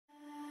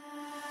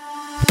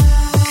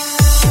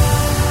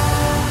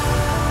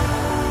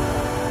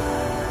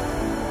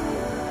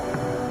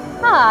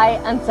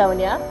I'm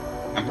Sonia.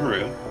 I'm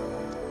Heru.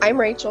 I'm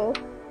Rachel.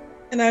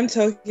 And I'm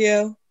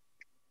Tokyo.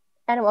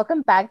 And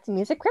welcome back to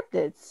Music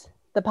Cryptids,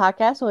 the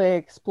podcast where we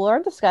explore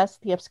and discuss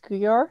the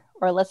obscure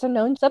or lesser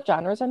known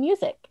subgenres of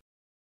music.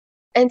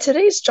 And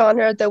today's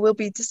genre that we'll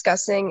be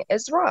discussing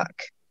is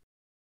rock.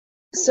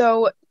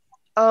 So,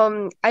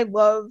 I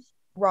love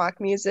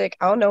rock music.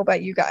 I don't know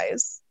about you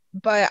guys,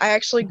 but I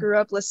actually grew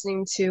up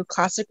listening to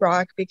classic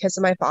rock because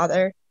of my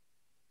father.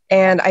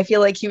 And I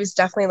feel like he was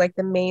definitely like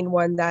the main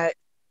one that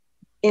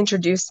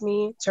introduced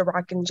me to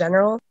rock in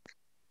general.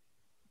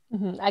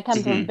 I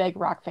come from a big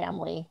rock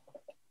family,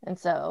 and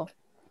so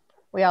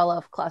we all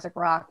love classic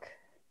rock.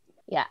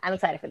 Yeah, I'm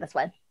excited for this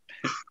one.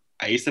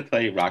 I used to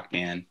play Rock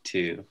Band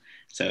too,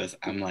 so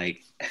I'm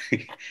like,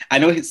 I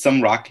know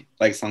some rock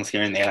like songs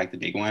here and there, like the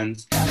big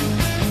ones. All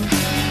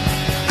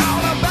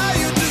about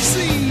your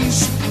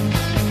disease.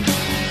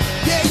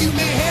 Yeah, you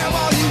may have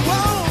all you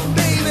want,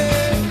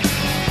 baby,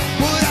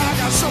 but I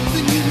got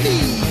something you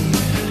need.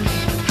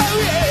 Oh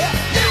yeah,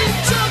 you're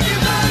talking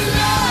about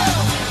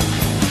love.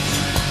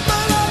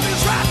 My love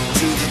is right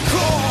to the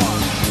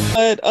core.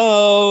 But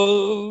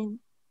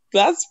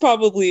that's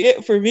probably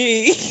it for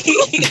me.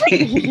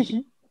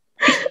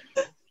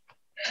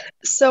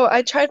 So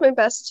I tried my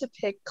best to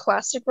pick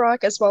classic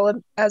rock as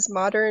well as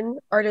modern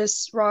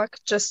artist rock,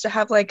 just to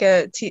have like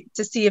to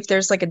see if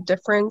there's like a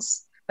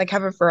difference, like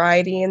have a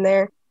variety in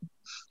there.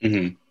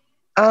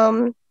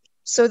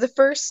 So the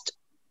first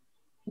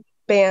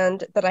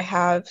band that I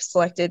have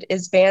selected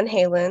is Van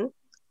Halen.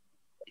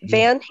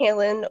 Van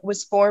Halen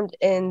was formed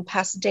in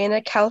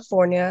Pasadena,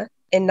 California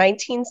in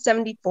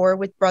 1974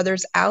 with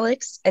brothers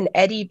Alex and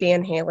Eddie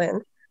Van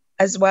Halen,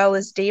 as well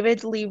as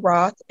David Lee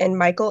Roth and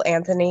Michael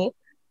Anthony.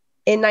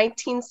 In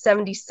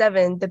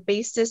 1977, the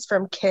bassist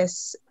from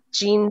Kiss,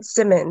 Gene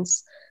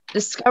Simmons,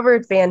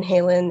 discovered Van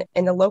Halen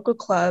in a local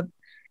club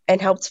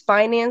and helped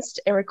finance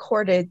and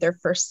recorded their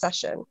first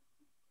session.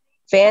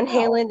 Van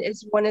Halen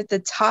is one of the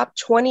top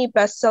 20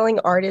 best-selling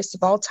artists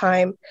of all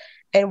time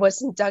and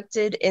was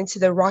inducted into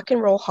the Rock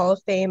and Roll Hall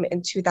of Fame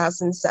in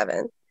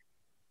 2007.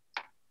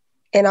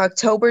 In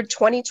October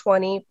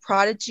 2020,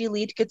 Prodigy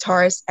lead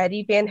guitarist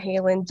Eddie Van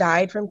Halen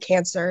died from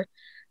cancer,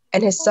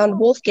 and his son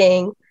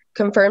Wolfgang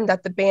confirmed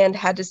that the band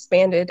had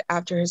disbanded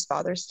after his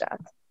father's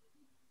death.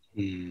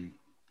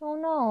 Oh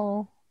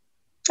no.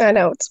 I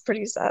know, it's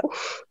pretty sad.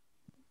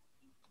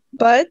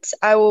 But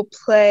I will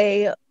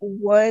play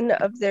one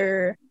of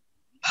their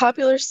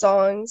popular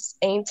songs,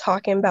 Ain't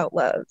Talking About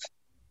Love.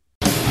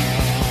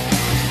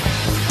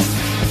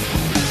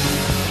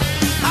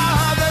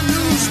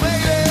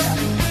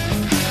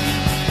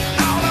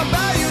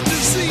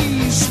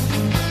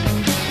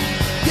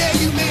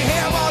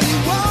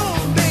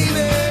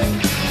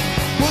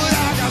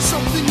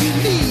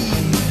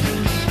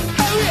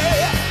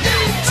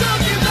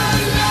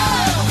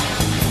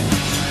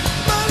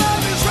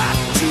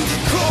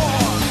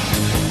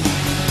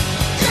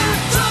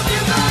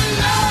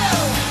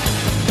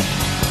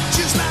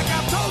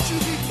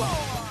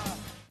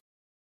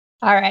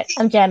 All right,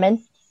 I'm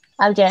jamming.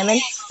 I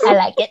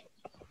like it.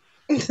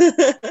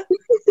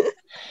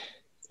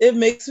 It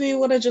makes me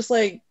want to just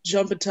like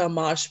jump into a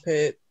mosh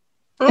pit.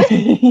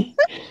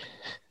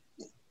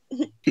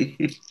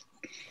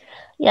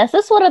 Yes,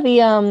 this one of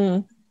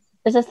the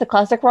is this the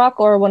classic rock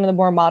or one of the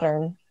more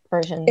modern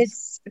versions?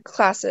 It's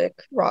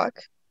classic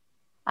rock.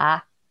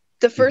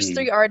 The first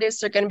three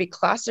artists are going to be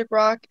classic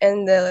rock,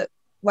 and the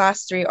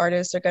last three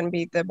artists are going to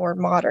be the more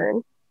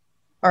modern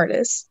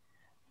artists.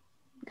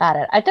 Got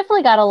it. I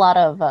definitely got a lot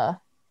of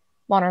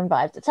modern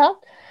vibes.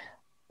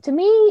 To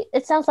me,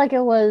 it sounds like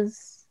it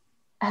was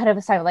ahead of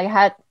its time. Like it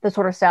had the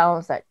sort of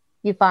sounds that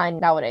you find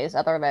nowadays,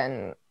 other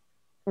than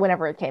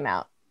whenever it came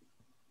out.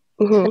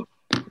 Well,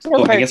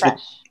 I guess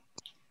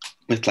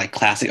with like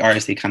classic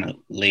artists, they kind of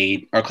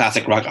laid, or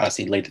classic rock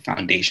obviously laid the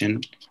foundation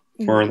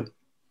for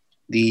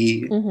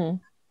the.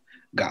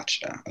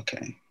 Gotcha.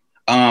 Okay.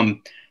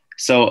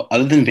 So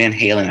other than Van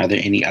Halen, are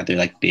there any other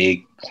like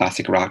big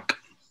classic rock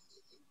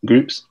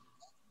groups?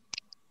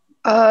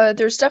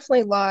 There's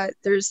definitely a lot.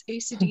 There's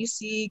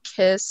AC/DC,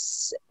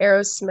 Kiss,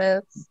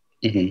 Aerosmith.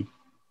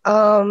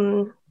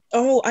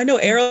 Oh, I know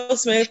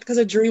Aerosmith because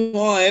of Dream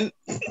On.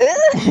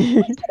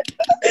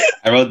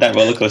 I rode that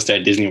roller coaster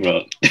at Disney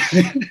World.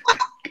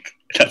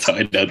 That's how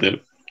I know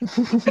them.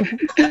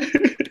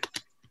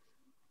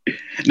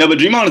 No, but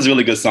Dream On is a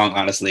really good song,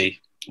 honestly.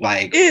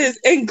 Like, it is,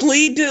 and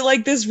Glee did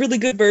like this really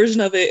good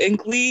version of it. And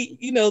Glee,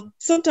 you know,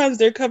 sometimes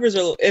their covers are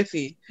a little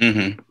iffy.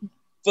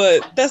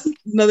 But that's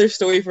another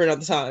story for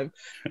another time.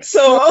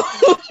 So,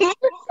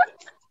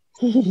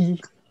 yeah,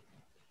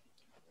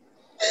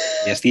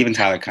 Steven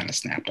Tyler kind of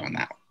snapped on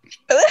that.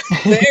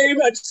 Very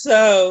much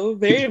so.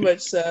 Very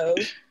much so.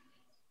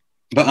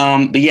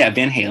 But yeah,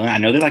 Van Halen. I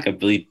know they're like a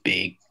really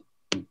big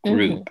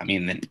group. I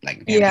mean,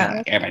 like Van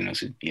Halen, everybody knows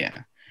who.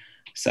 Yeah.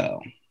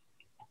 So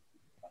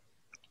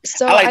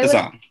I like the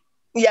song.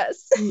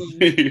 Yes.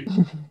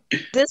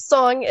 This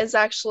song is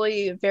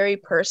actually very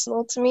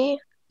personal to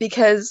me.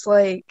 Because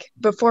like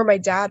before my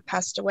dad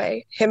passed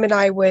away, him and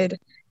I would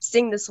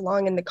sing this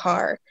along in the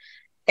car.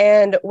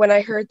 And when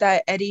I heard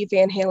that Eddie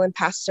Van Halen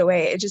passed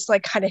away, it just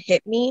like kind of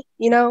hit me,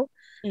 you know,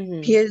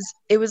 because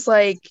it was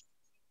like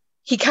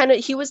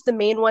he was the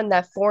main one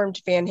that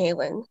formed Van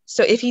Halen.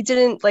 So if he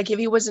didn't like, if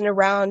he wasn't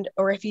around,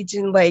 or if he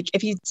didn't like,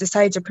 if he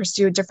decided to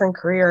pursue a different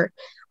career,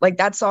 like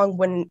that song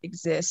wouldn't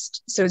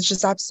exist. So it's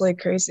just absolutely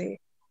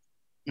crazy.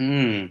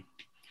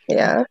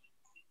 Yeah.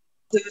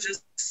 So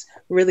just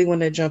really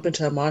want to jump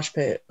into a mosh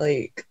pit.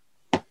 Like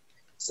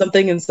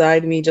something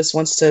inside me just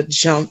wants to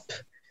jump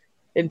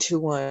into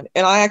one.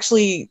 And I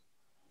actually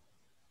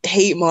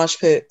hate mosh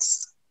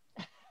pits.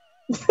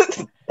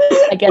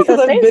 I guess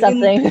that's saying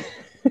something.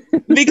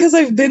 Because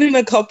I've been in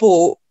a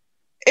couple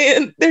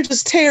and they're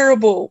just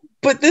terrible.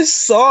 But this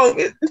song,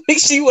 it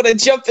makes you want to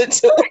jump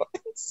into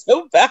it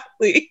so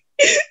badly.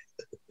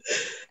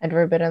 I've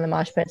never been in the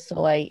mosh pit,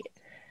 so I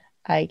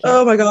can't.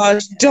 Oh my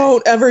gosh,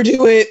 don't ever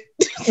do it.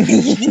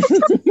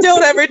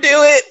 Don't ever do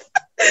it.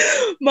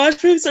 Mosh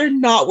pits are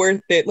not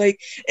worth it. Like,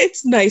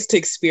 it's nice to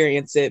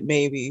experience it,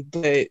 maybe,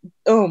 but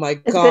oh my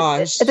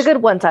gosh. It's a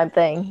good one-time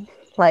thing.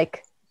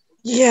 Like,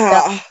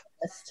 yeah.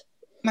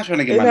 I'm not trying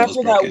to get my nose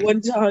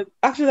broken.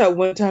 After that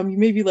one time, you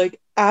may be like,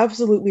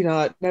 absolutely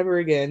not, never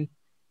again.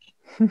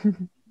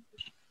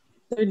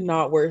 They're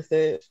not worth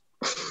it.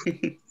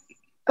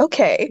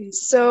 Okay,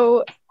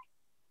 so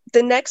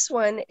the next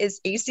one is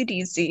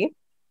AC/DC.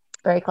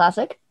 Very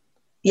classic.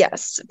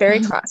 Yes, very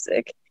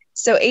classic.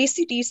 So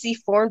AC/DC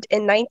formed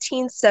in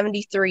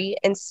 1973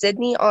 in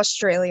Sydney,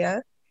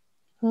 Australia.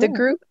 The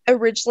group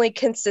originally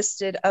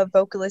consisted of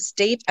vocalist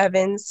Dave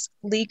Evans,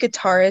 lead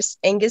guitarist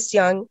Angus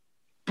Young,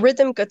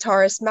 rhythm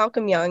guitarist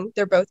Malcolm Young,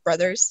 they're both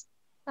brothers,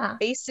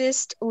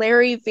 bassist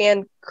Larry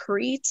Van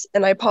Creet,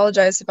 and I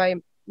apologize if I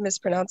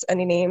mispronounce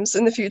any names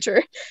in the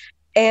future,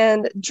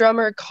 and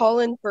drummer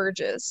Colin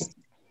Burgess.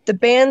 The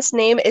band's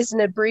name is an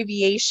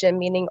abbreviation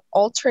meaning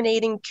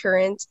alternating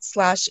current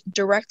 /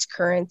 direct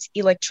current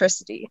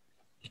electricity.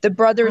 The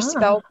brothers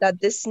felt that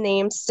this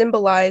name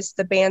symbolized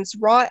the band's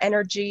raw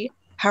energy,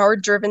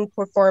 power-driven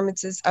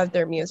performances of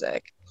their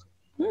music.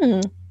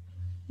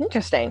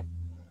 Interesting.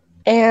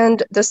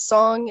 And the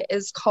song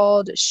is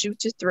called Shoot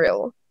to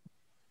Thrill.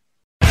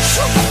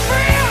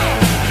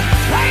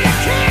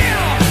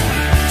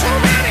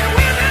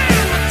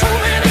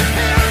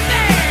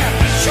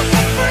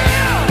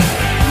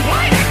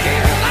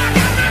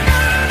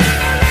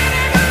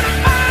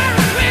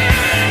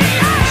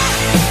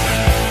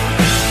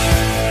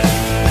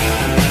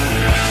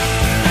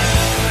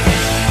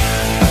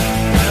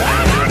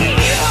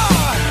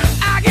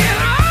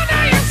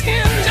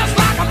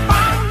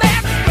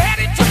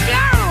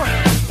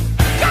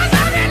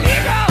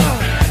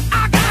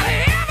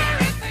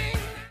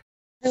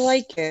 I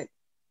like it.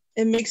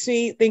 It makes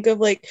me think of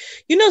like,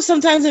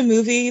 sometimes in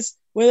movies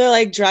where they're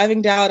like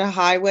driving down a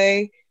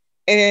highway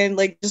and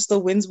like just the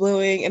wind's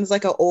blowing and it's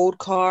like an old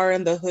car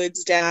and the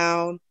hood's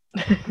down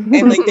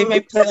and like they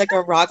might play like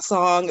a rock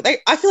song.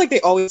 I feel like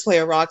they always play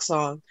a rock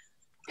song.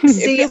 It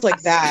feels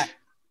like that.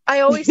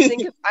 I always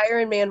think of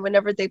Iron Man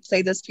whenever they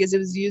play this because it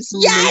was used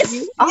in the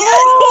movie.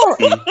 Oh,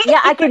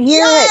 yeah, I can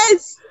hear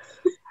it.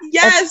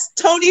 Yes,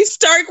 Tony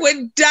Stark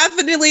would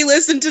definitely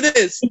listen to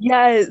this.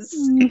 Yes.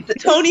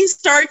 Tony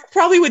Stark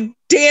probably would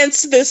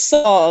dance this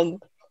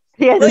song.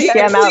 Yeah,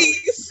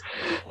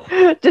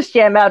 just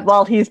jam out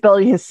while he's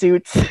building his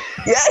suits.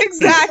 Yeah,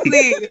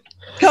 exactly.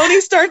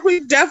 Tony Stark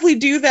would definitely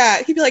do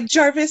that. He'd be like,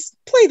 Jarvis,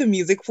 play the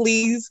music,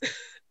 please.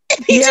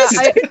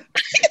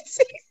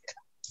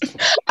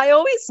 I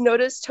always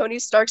noticed Tony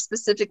Stark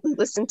specifically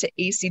listened to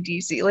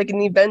AC/DC. Like in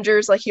the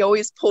Avengers, like he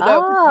always pulled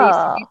out an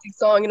AC/DC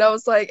song, and I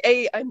was like,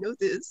 hey, I know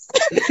this.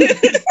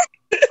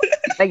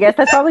 I guess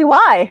that's probably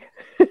why.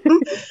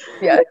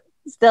 Yeah.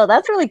 Still,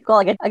 that's really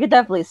cool. I could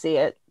definitely see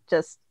it.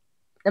 Just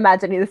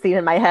imagining the scene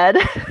in my head.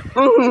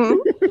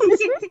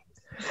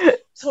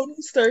 Tony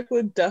Stark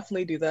would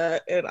definitely do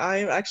that, and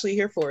I'm actually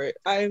here for it.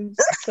 I'm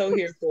so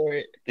here for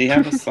it. They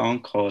have a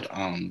song called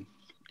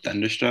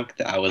Thunderstruck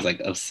that I was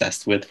like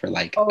obsessed with for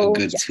like a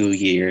good 2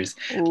 years.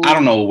 Ooh. I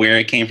don't know where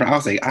it came from. I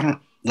was like, I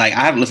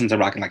haven't listened to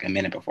rock in like a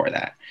minute before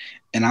that.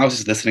 And I was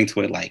just listening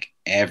to it like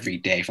every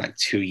day for like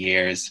 2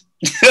 years.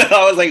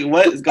 I was like,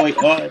 what is going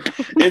on?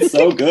 It's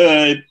so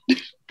good.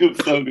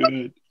 It's so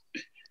good.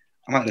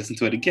 I might listen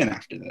to it again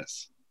after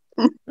this.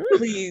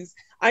 Please.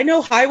 I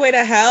know Highway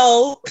to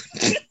Hell.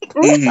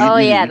 Oh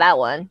yeah, that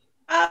one.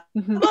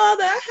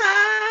 Mother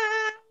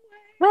High.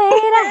 Way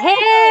to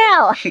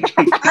hell!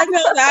 I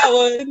know that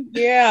one.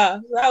 Yeah,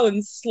 that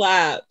one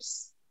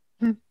slaps.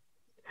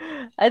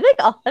 I think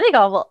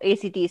all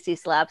AC/DC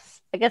slaps.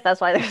 I guess that's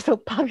why they're so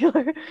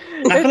popular.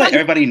 I feel like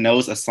everybody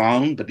knows a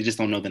song, but they just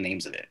don't know the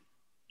names of it.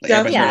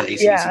 Like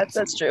yeah,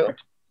 that's true.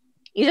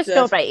 You just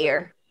know it by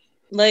ear.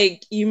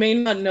 Like you may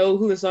not know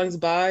who the song's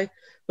by,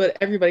 but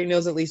everybody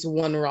knows at least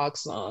one rock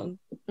song.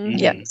 Mm-hmm.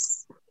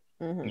 Yes.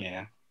 Mm-hmm.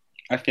 Yeah,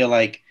 I feel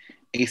like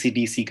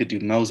AC/DC could do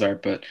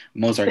Mozart, but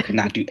Mozart could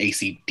not do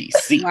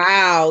AC/DC.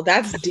 Wow,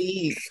 that's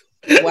deep.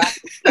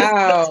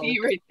 Wow.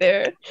 right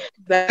there.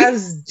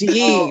 That's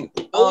deep.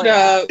 Hold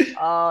yeah. up.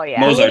 Oh yeah.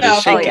 Mozart is Hold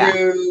up, shaking.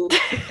 Heru.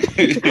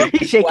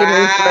 He's shaking in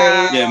his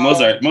grave. Yeah,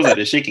 Mozart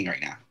is shaking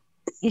right now.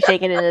 He's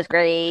shaking in his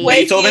grave.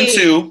 Wait. Beethoven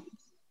too.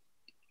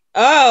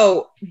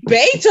 Oh,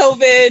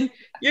 Beethoven.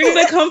 You're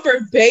gonna come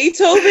for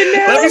Beethoven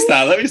now?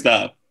 Let me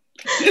stop.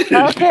 Okay,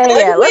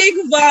 yeah.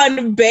 Ludwig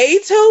von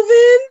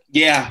Beethoven?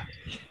 Yeah.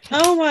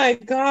 Oh my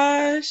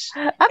gosh.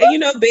 And you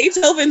know,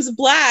 Beethoven's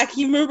black.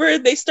 You remember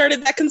they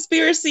started that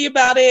conspiracy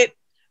about it.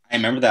 I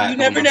remember that. You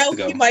never know.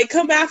 He might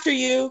come after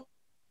you.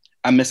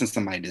 I'm missing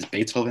somebody. There's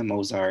Beethoven,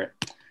 Mozart.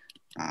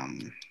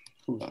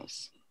 Who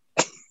else?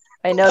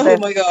 I know. Oh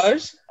my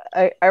gosh.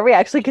 Are we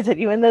actually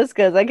continuing this?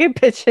 Because I get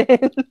pitching,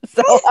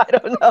 so I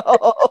don't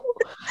know.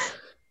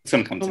 It's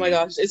gonna come to me. Oh my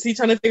gosh. Is he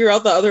trying to figure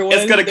out the other one?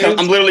 It's gonna come.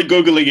 I'm literally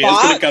Googling it. Bach?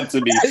 It's gonna come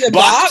to me. Is it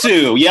Bach Bach?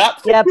 2. Yep.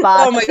 Yeah,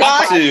 Bach. Oh my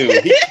Bach god.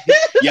 2.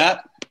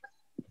 Yep.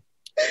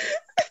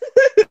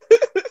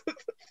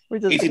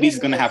 ATB is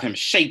gonna have him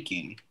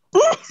shaking.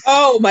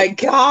 Oh my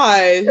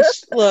gosh.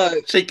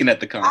 Look. Shaking at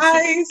the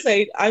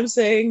concert. I'm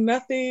saying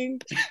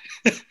nothing.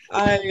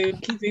 I'm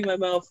keeping my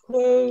mouth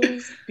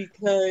closed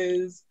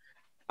because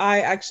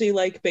I actually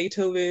like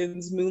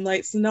Beethoven's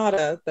Moonlight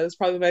Sonata. That is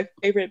probably my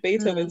favorite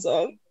Beethoven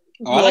song.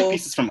 Oh, I like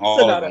pieces from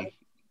all of them.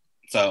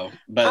 So,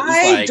 but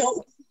I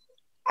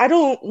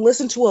don't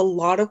listen to a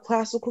lot of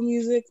classical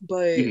music,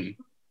 but if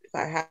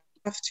I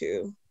have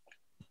to.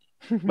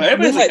 But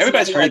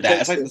everybody's heard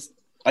that. It's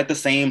like the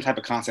same type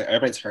of concept.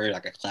 Everybody's heard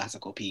like a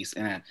classical piece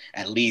and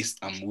at least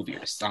a movie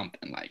or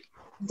something like.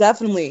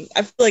 Definitely.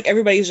 I feel like I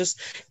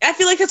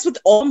feel like that's with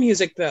all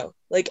music though.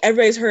 Like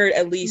everybody's heard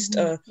at least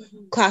a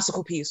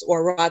classical piece or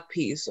a rock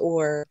piece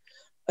or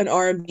an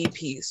R&B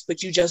piece,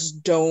 but you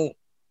just don't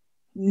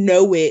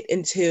know it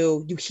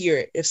until you hear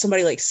it. If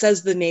somebody like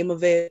says the name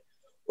of it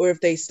or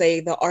if they say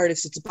the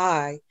artist it's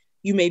by,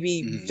 you may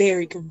be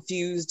very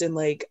confused and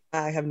like,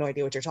 I have no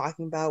idea what you're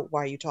talking about.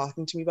 Why are you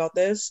talking to me about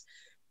this?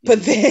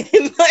 But then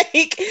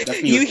like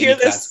you hear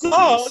this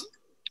song. Piece.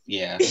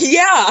 Yeah.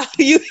 Yeah.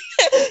 You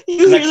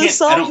hear the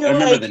song. I don't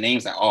remember the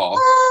names at all.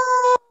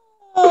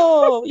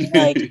 Oh,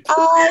 like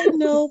I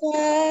know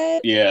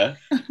that. Yeah.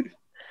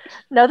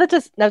 No, that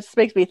just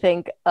makes me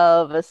think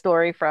of a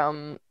story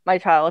from my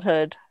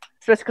childhood,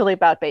 specifically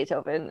about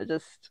Beethoven. Do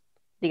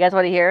you guys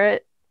want to hear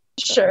it?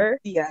 Sure.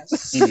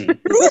 Yes. Give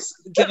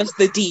us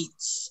the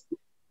deets.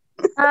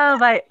 Oh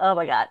my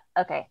god.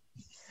 Okay.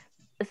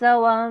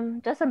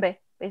 So just some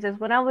basics.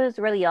 When I was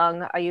really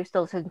young, I used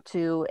to listen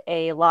to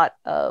a lot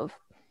of.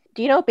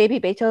 Do you know Baby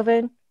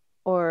Beethoven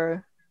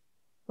or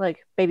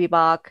like Baby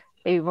Bach,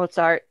 Baby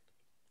Mozart,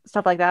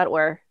 stuff like that?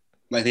 Where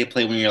like they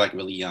play when you're like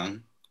really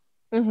young.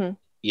 Mm-hmm.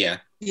 Yeah.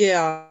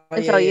 Yeah.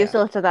 And so I used to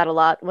listen to that a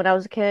lot when I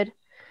was a kid.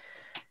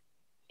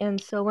 And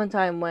so one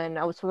time when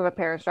I was with my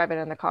parents driving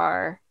in the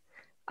car,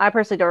 I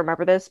personally don't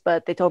remember this,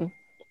 but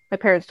my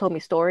parents told me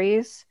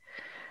stories.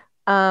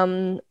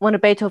 One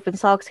of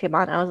Beethoven's songs came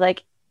on, and I was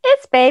like,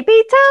 "It's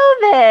Baby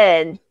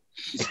Beethoven."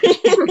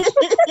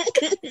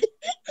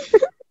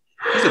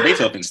 He's a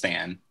Beethoven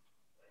stan.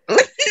 Not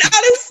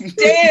a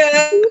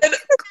stan,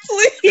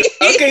 please.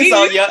 Okay,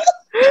 so yeah.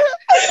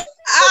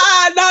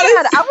 Not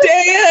a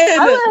stan.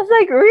 I was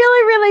like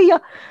really, really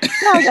young.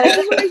 No,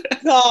 oh my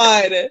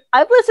god.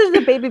 I've listened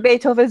to Baby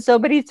Beethoven so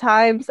many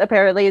times,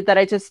 apparently, that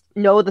I just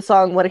know the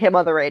song when it came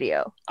on the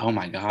radio. Oh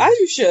my god. As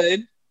you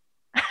should.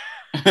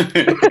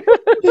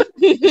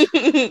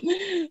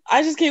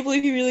 I just can't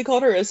believe he really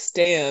called her a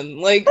stan.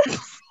 Like,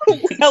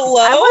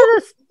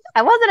 hello?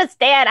 I wasn't a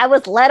stan. I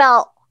was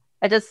little.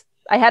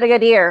 I had a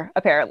good ear,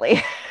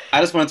 apparently. I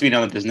just want it to be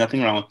known that there's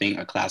nothing wrong with being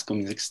a classical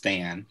music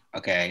stan,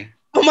 okay?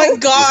 Oh my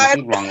god. There's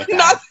nothing wrong with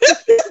that.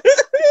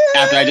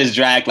 After I just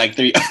dragged like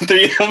three of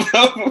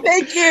them.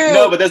 Thank you.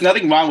 No, but there's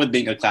nothing wrong with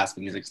being a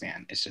classical music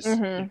stan. It's just...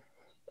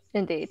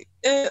 Indeed.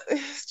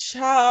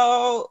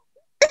 Ciao.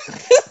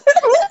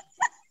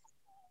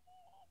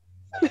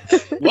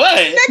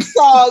 What?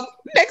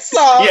 Next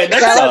song. Yeah,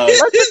 next song.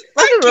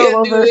 Let's roll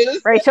over.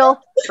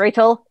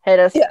 Rachel, hit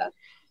us. Yeah.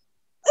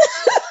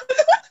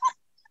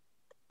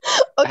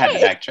 I had to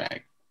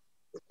backtrack.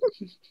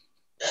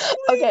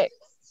 Okay.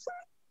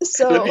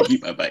 So let me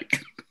keep my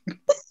bike.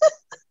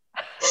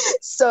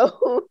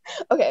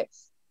 Okay.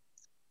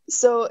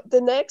 So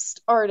the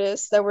next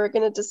artist that we're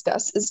going to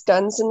discuss is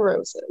Guns N'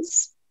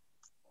 Roses.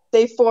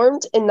 They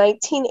formed in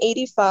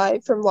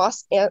 1985 from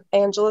Los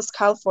Angeles,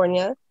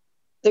 California.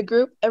 The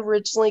group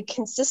originally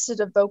consisted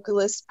of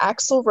vocalist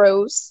Axl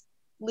Rose,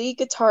 lead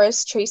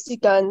guitarist Tracy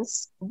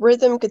Guns,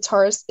 rhythm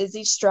guitarist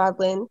Izzy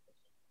Stradlin,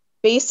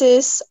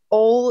 bassist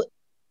Ole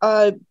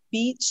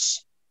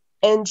Beach,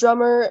 and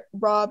drummer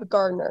Rob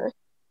Gardner.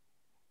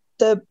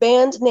 The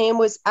band name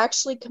was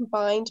actually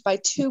combined by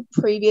two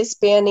previous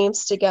band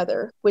names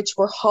together, which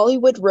were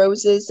Hollywood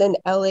Roses and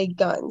LA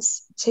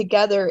Guns.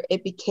 Together,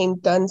 it became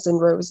Guns N'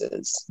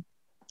 Roses.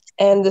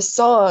 And the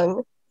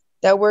song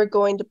that we're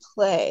going to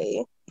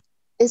play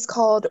is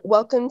called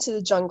Welcome to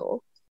the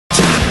Jungle.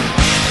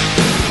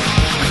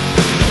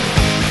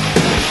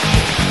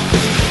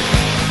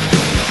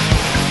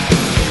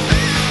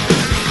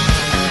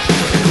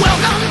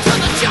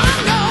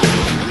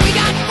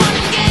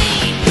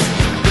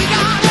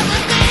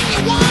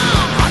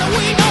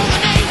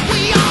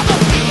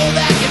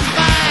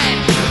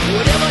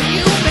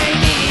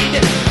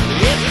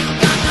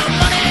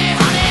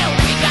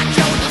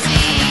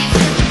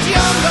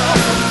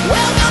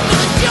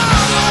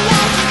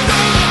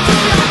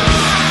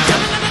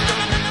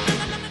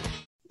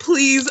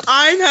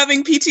 I'm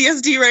having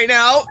PTSD right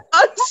now.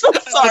 I'm so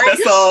sorry. I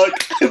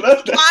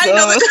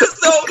know that.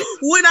 So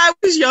when I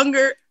was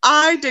younger,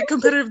 I did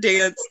competitive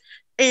dance,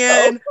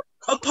 and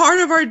a part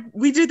of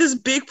we did this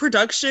big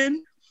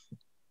production,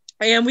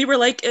 and we were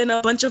like in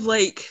a bunch of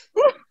like,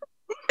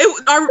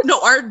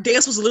 our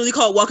dance was literally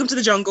called "Welcome to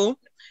the Jungle."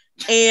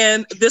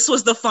 And this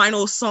was the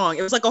final song.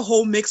 It was like a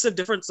whole mix of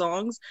different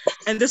songs,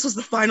 and this was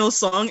the final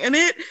song in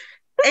it.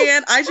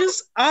 And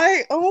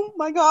oh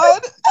my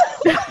God.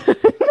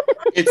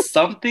 It's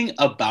something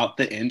about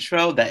the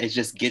intro that it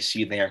just gets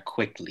you there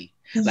quickly.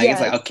 Like, yes.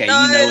 It's like, okay, you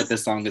know what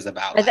this song is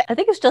about. I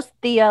think it's just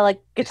the like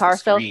guitar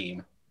solo.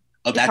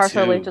 Oh, guitar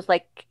solo, just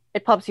like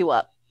it pumps you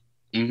up.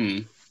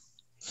 Mm-hmm.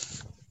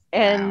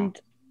 And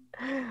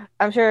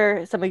I'm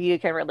sure some of you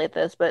can relate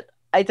this, but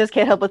I just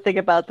can't help but think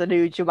about the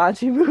new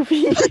Jumanji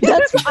movie.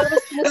 That's what I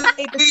was going to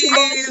say. The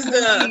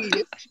Jumanji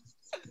movie.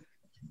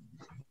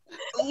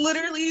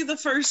 Literally, the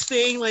first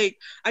thing like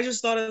I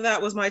just thought of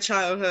that was my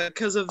childhood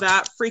because of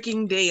that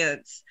freaking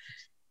dance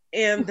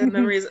and the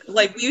memories.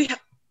 Like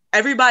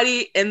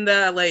everybody in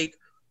the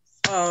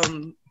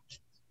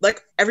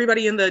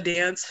everybody in the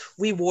dance,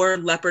 we wore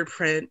leopard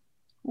print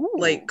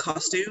like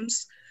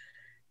costumes,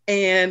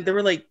 and there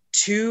was like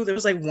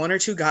one or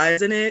two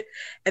guys in it,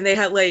 and they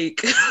had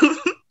like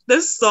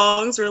the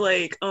songs were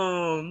like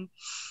oh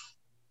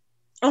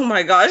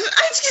my gosh,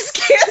 I just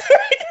can't.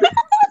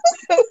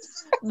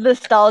 The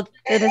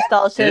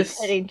nostalgia is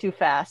hitting too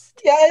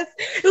fast. Yes,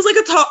 it was like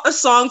a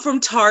song from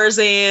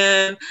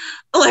Tarzan.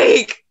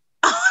 Like,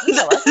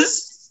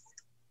 it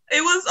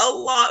was a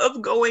lot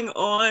of going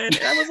on. And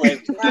I was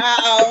like,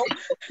 wow.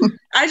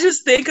 I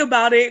just think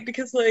about it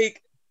because,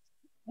 like,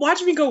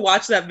 watch me go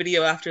watch that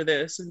video after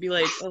this and be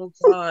like, oh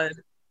God.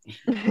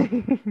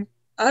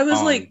 I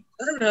was like,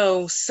 I don't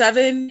know,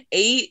 7,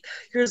 8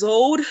 years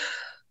old.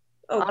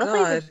 Oh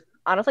God.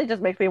 Honestly,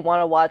 just makes me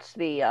want to watch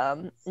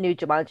the new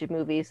Jumanji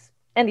movies.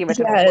 And the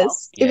original yes, as well.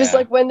 It was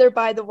like when they're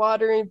by the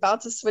water and about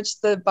to switch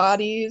the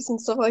bodies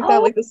and stuff like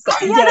that. Like the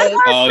yes.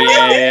 Oh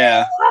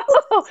yeah.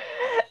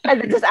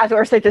 And then just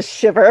afterwards they just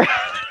shiver.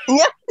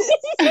 Yeah.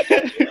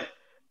 I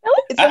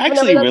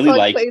actually really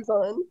like.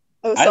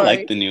 I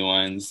like the new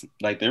ones.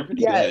 Like they're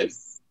pretty good.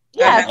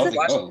 Yeah, I haven't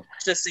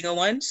watched a single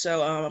one,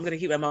 so I'm gonna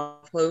keep my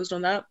mouth closed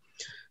on that.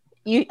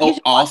 You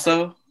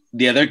also,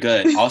 yeah, they're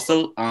good.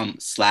 Also,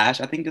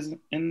 Slash I think is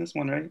in this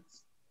one, right?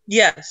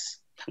 Yes.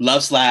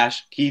 Love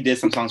Slash. He did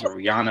some songs with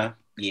Rihanna.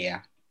 Yeah.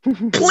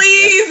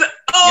 Please. Yep.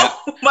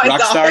 Oh my God.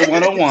 Rockstar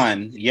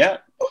 101.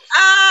 Yep.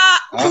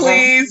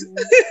 Please.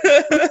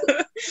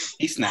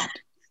 He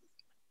snapped.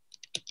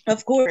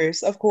 Of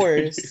course.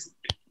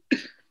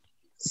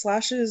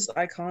 Slash is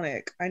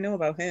iconic. I know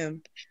about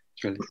him.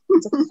 Really?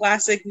 It's a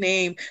classic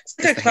name. It's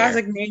like a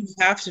classic name you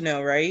have to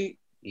know, right?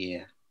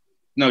 Yeah.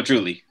 No,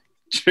 truly.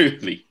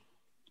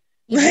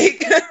 Like,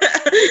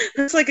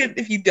 it's like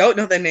if you don't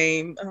know the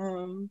name,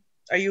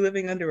 are you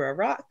living under a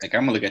rock? Like,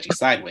 I'm gonna look at you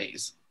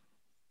sideways.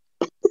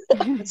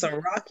 It's a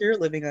rock you're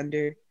living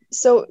under.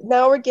 So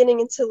now we're getting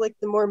into like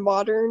the more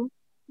modern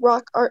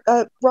rock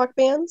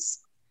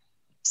bands.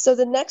 So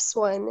the next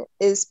one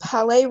is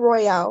Palaye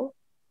Royale.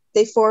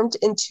 They formed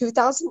in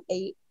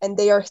 2008, and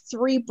they are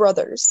 3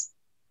 brothers: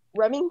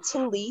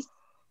 Remington Leith,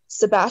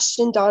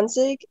 Sebastian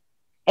Danzig,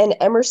 and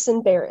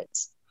Emerson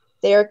Barrett.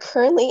 They are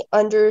currently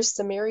under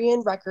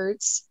Sumerian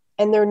Records,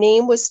 and their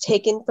name was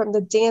taken from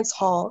the dance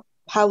hall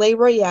Palaye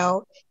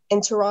Royale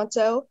in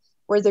Toronto,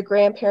 where the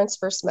grandparents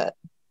first met.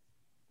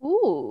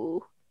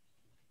 Ooh.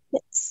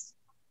 Yes.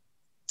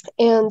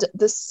 And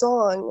the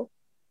song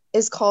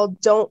is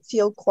called Don't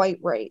Feel Quite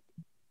Right.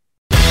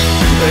 But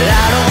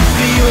I don't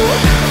feel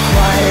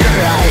quite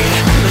right.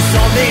 There's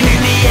something in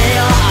the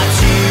air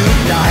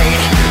tonight.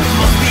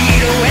 Must be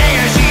the way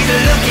she's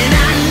looking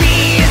at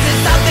me. Is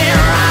there something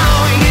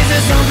wrong? Is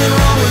there something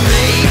wrong with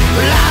me?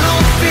 But I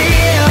don't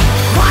feel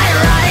quite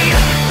right.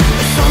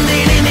 There's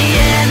something in the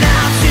air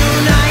now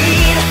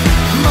tonight.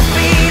 Must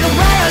be the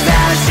way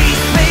that she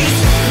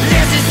speaks.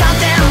 Is there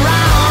something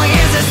wrong?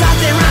 Is there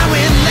something wrong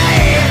with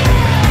me?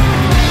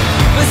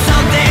 But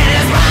something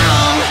is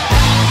wrong.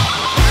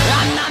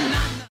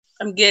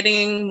 I'm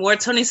getting more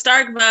Tony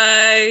Stark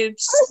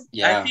vibes.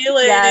 Yeah. I feel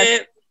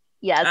it.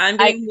 Yes. I'm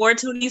getting more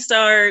Tony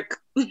Stark.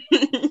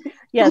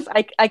 Yes,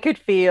 I could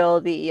feel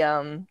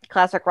the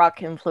classic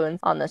rock influence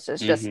on this.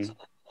 It's just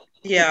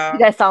yeah. You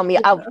guys saw me.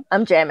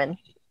 I'm jamming.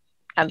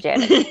 You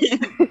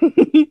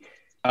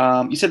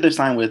said they're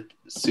signed with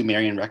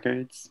Sumerian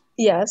Records?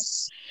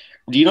 Yes.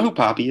 Do you know who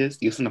Poppy is?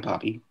 Do you listen to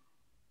Poppy?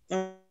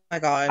 Oh my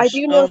gosh. I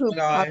do know who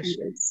Poppy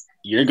is.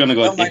 You're gonna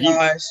go. Oh my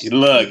gosh!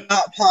 Look,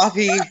 not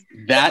Poppy.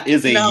 That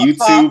is a Not YouTube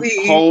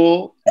Poppy.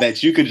 poll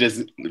that you could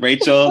just.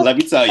 Rachel, let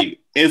me tell you,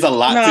 it's a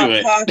lot Not to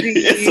it. Poppy.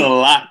 It's a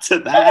lot to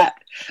that.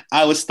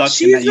 I was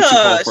stuck in that YouTube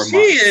poll for months. She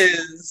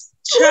is.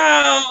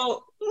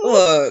 Child,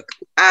 look.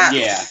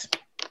 Yeah.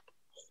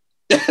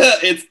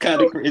 It's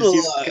kind of crazy.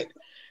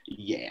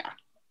 Yeah.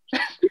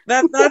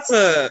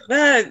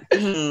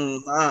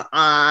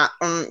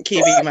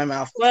 Keeping my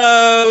mouth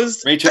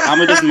closed. Rachel, I'm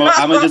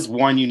gonna just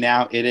warn you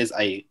now. It is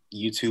a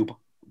YouTube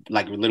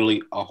like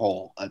literally a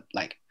hole.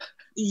 Like,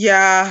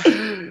 yeah.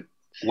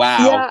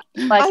 wow.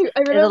 Yeah, Like, I is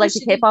it remember like she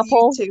the did K-pop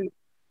hole? YouTube.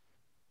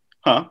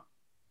 Huh?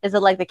 Is it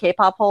like the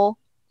K-pop hole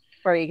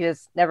where you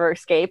just never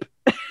escape?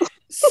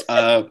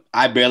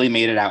 I barely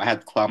made it out. I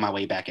had to claw my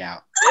way back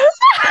out.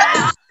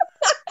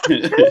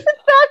 It's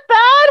that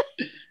bad.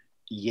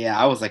 Yeah,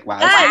 I was like, wow.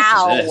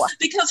 Wow.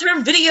 Because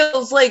her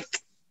videos, like,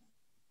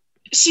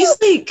 she's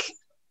like,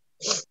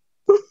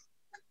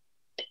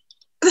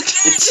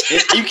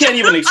 you can't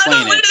even explain I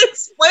don't it. want to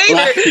explain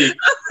Like, it.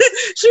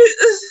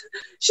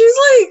 She's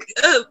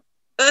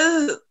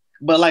like,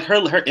 but like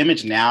her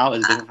image now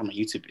is different from her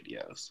YouTube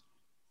videos.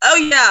 oh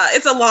yeah,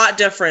 it's a lot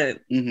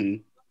different.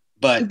 Mm-hmm.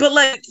 But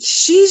like,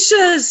 she's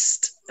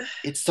just.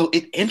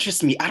 it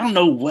interests me. I don't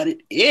know what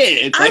it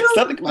is. It's like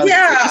something about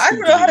I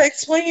don't know how to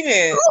explain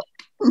it.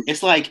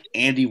 It's like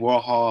Andy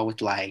Warhol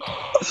with like,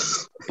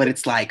 but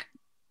it's like,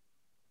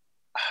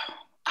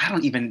 I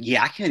can't even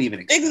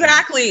explain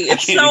Exactly. it.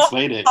 It's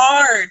so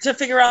hard to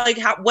figure out like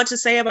what to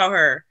say about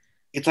her.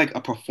 It's like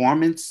a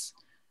performance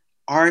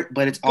art,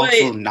 but it's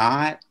also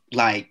not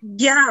like.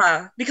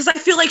 Yeah, because I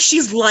feel like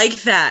she's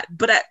like that,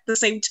 but at the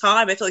same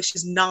time, I feel like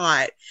she's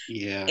not.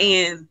 Yeah.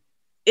 And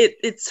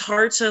it's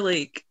hard to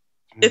like,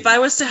 if I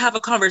was to have a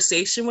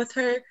conversation with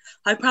her,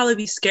 I'd probably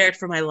be scared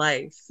for my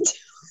life.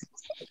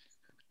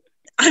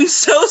 I'm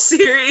so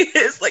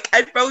serious. Like,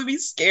 I'd probably be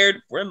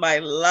scared for my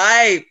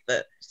life.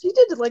 She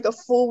did like a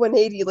full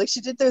 180. Like,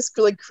 she did those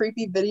like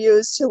creepy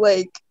videos to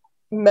like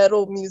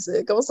metal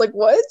music. I was like,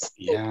 what?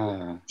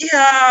 Yeah.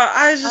 Yeah,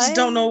 I just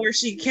don't know where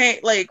she came,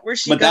 like where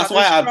she. But got that's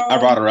why this I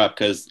brought her up,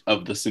 because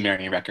of the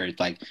Sumerian records.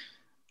 Like,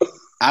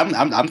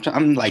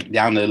 I'm like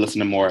down to listen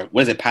to more.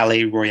 What is it,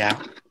 Palaye Royale?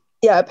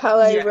 Yeah,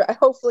 Palaye. Yeah.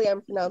 Hopefully,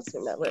 I'm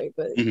pronouncing that right.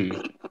 But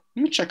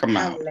let me check them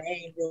out.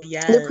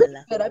 They're pretty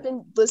good. I've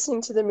been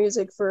listening to the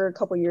music for a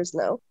couple years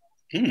now.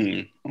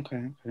 Okay.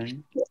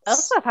 I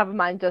also have in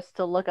mind just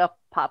to look up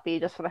Poppy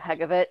just for the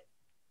heck of it.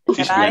 Should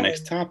be our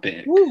next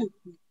topic. Ooh.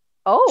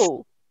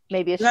 Oh,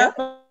 maybe a show. Have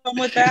fun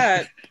with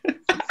that.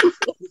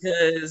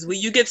 Because when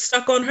you get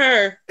stuck on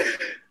her.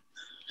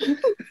 I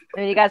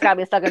mean, you guys got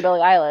me stuck in Billie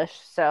Eilish,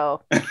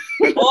 so.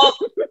 Well,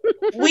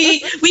 we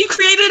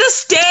created a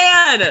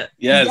stan.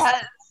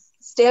 Yes.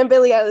 Stan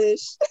Billie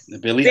Eilish. The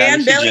Billie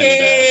Stan Eilish Billie.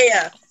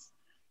 agenda.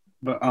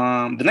 But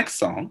the next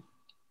song,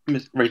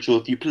 Miss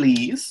Rachel, if you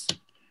please.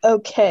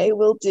 Okay,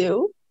 will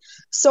do.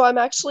 So I'm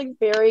actually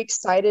very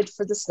excited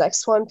for this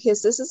next one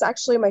because this is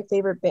actually my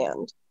favorite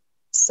band.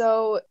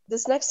 So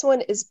this next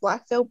one is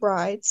Black Veil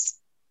Brides.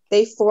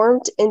 They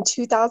formed in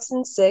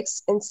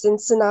 2006 in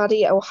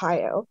Cincinnati,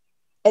 Ohio.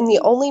 And the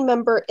only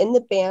member in the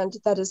band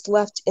that is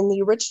left in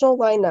the original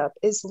lineup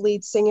is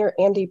lead singer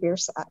Andy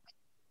Biersack.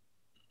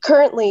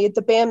 Currently,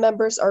 the band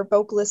members are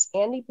vocalist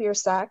Andy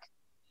Biersack,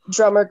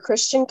 drummer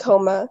Christian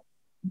Coma,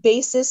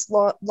 bassist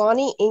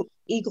Lonnie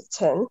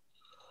Eagleton,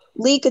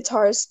 lead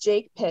guitarist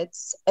Jake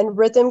Pitts, and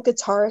rhythm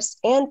guitarist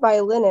and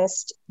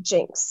violinist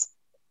Jinx.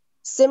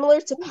 Similar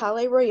to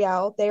Palaye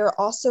Royale, they are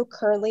also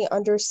currently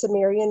under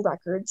Sumerian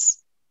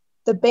records.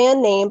 The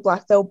band name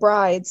Black Veil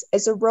Brides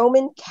is a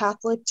Roman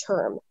Catholic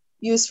term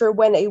used for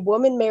when a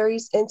woman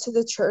marries into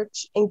the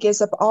church and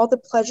gives up all the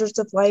pleasures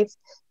of life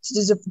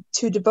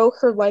to devote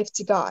her life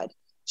to God.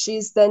 She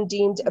is then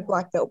deemed a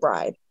Black Veil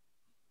Bride.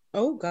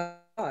 Oh,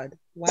 God.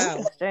 Wow.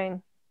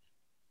 Interesting.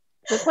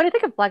 Just when you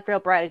think of Black Veil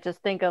Bride, I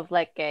just think of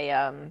like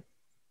a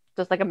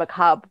just like a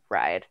macabre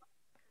bride,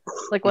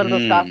 like one of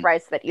those goth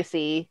brides that you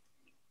see.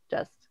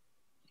 Just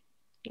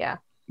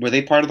Were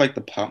they part of like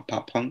the pop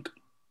punk?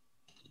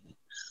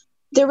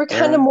 They were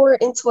kind of more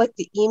into like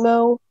the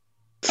emo.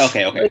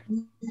 Okay.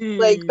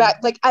 Like back,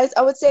 like I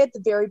would say at the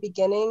very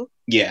beginning.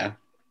 Yeah.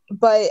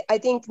 But I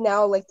think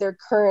now, like their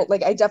current,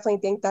 like I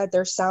definitely think that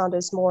their sound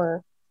is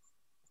more,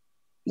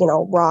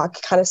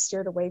 rock, kind of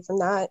steered away from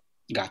that.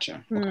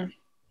 Gotcha. Okay.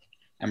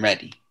 I'm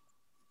ready.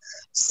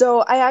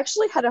 So I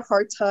actually had a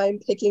hard time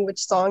picking which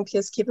song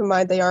because keep in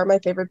mind they are my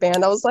favorite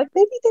band. I was like,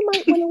 maybe they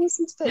might want to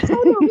listen to this.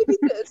 Oh no, maybe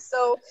this.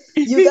 So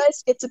you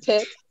guys get to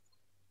pick.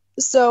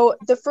 So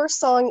the first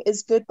song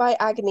is Goodbye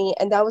Agony,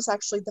 and that was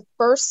actually the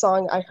first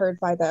song I heard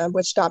by them,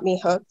 which got me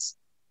hooked.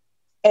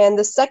 And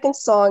the second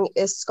song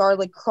is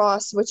Scarlet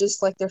Cross, which is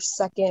like their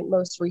second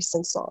most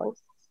recent song.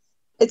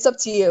 It's up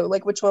to you.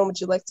 Like, which one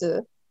would you like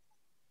to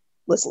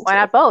listen to? Why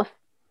not both?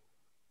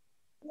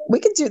 We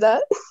could do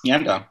that. Yeah,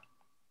 I'm done.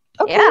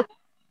 Okay. Yeah.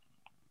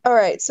 All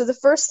right. So the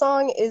first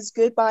song is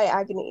Goodbye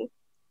Agony.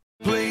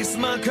 Place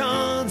my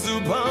cards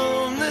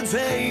upon the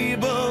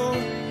table.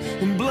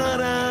 In blood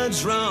I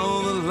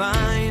draw the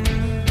line.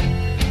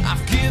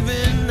 I've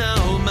given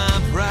all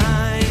my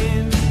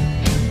pride.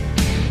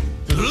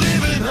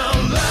 Living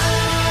our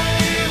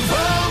life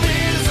for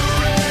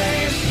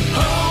misery.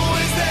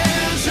 Always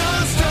there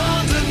just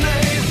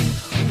underneath.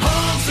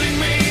 Haunting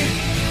me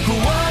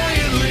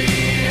quietly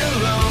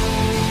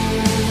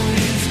alone.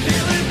 It's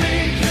killing me.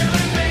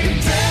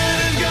 Dead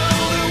and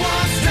gone, and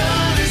what's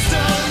done is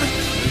done.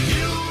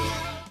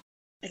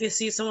 I can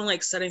see someone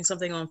like setting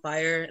something on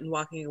fire and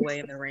walking away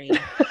in the rain.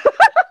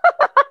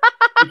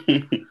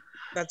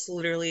 That's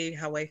literally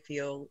how I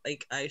feel.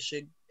 Like I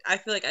feel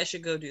like I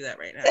should go do that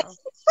right now.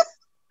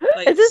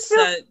 Like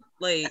set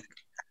like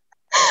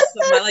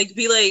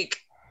be like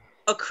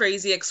a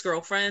crazy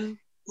ex-girlfriend.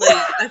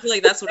 Like I feel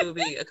like that's what it would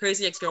be. A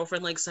crazy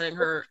ex-girlfriend like setting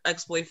her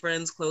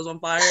ex-boyfriend's clothes on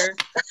fire,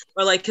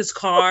 or like his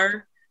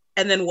car,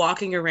 and then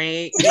walking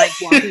away in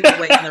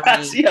the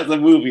rain. She has a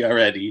movie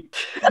already.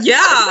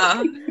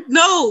 Yeah.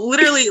 No,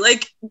 literally,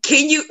 like,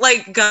 can you,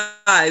 like,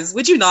 guys,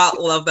 would you not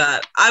love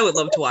that? I would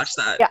love to watch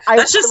that. Yeah,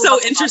 that's just so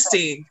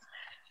interesting.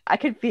 I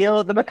could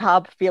feel the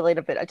macabre feeling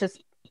of it. I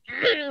just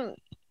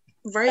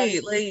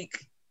right,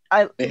 like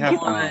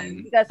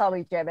you guys saw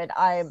me jamming.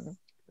 I'm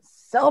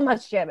so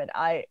much jamming.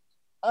 I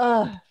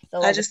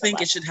just think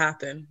it should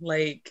happen.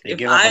 Like if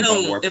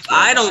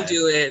I don't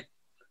do it,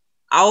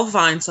 I'll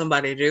find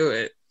somebody to do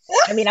it.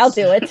 I mean, I'll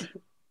do it.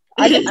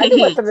 I can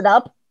put something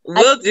up.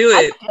 We'll do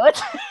it.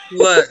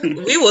 What?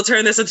 We will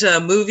turn this into a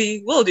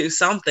movie. We'll do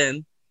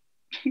something.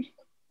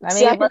 I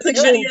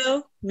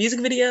mean, music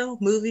video,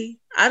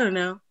 movie. I don't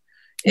know.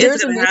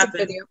 There's a music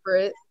video for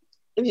it.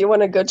 If you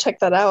want to go check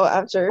that out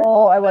after.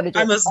 Oh, I want to do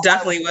I most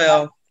definitely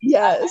will.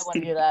 Yes. I want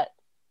to do that.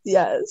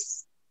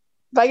 Yes.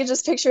 If I could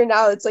just picture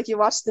now, it's like you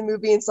watch the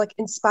movie and it's like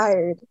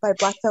inspired by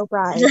Black Veil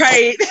Bride.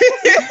 Right.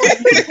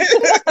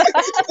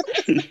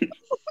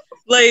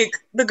 Like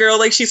the girl,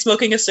 like she's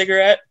smoking a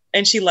cigarette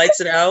and she lights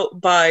it out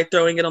by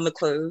throwing it on the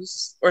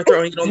clothes or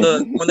throwing it on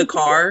the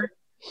car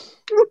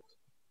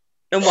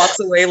and walks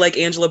away like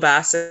Angela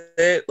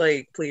Bassett.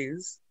 Like,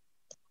 please.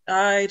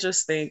 I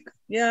just think,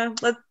 yeah,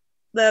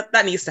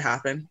 that needs to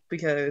happen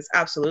because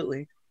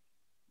absolutely.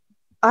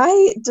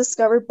 I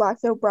discovered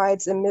Black Veil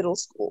Brides in middle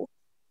school.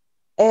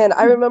 And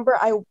I remember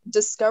I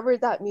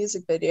discovered that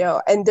music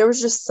video and there was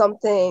just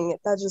something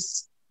that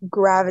just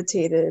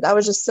gravitated. I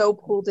was just so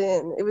pulled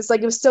in. It was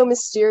so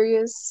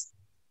mysterious.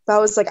 But I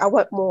was like, I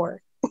want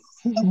more.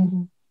 I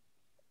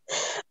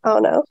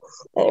don't know.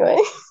 Anyway.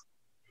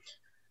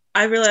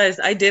 I realized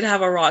I did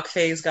have a rock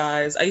phase,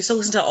 guys. I used to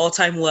listen to All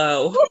Time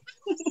Low.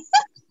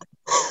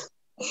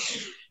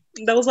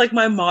 That was like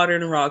my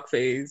modern rock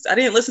phase. I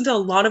didn't listen to a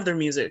lot of their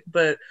music,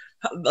 but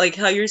like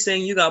how you're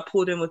saying you got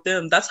pulled in with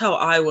them, that's how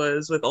I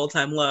was with All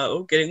Time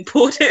Low, getting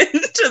pulled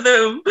into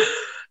them.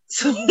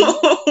 So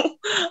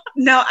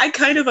now I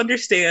kind of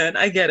understand.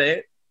 I get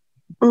it.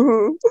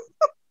 Mm-hmm.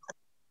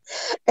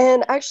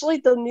 And actually,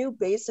 the new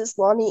bassist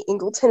Lonnie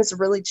Ingleton is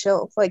really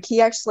chill. Like he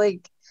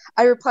actually,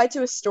 I replied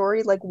to his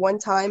story like one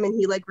time, and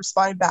he like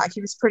responded back. He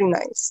was pretty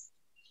nice.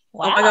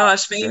 Wow. Oh my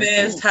gosh,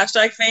 famous!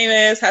 Hashtag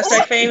famous!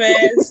 Hashtag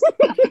famous!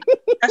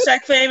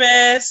 Hashtag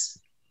famous!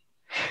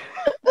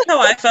 That's how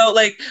I felt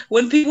like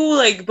when people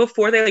like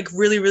before they like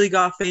really really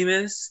got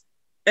famous.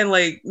 And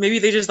like maybe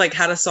they just like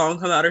had a song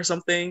come out or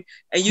something,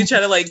 and you try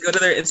to like go to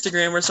their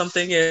Instagram or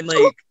something and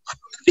like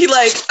be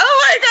like,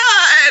 oh my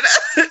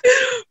god,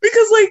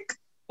 because like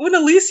when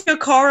Alicia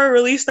Cara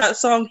released that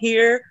song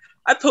Here,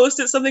 I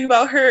posted something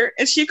about her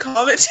and she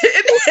commented,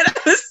 and I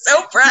was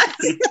so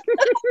pressed.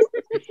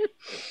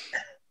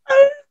 I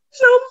was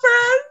so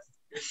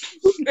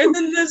pressed. And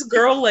then this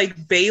girl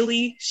like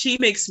Bailey, she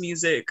makes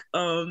music.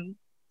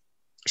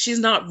 She's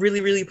not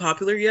really, really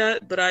popular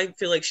yet, but I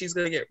feel like she's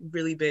gonna get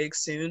really big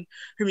soon.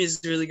 Her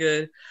music's really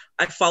good.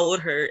 I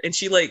followed her and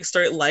she like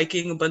started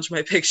liking a bunch of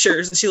my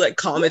pictures and she like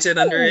commented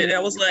under it. And I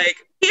was like,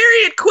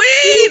 period,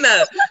 queen!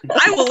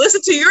 I will listen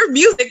to your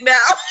music now.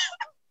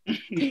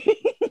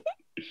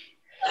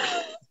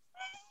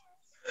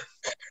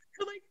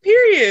 Like,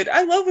 period.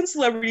 I love when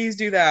celebrities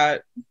do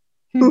that.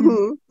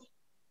 Mm-hmm.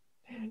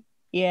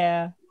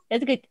 Yeah.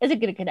 It's a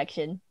good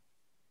connection.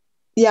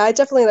 Yeah, I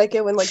definitely like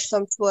it when like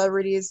some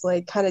celebrities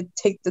like kind of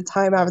take the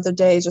time out of their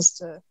day just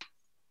to,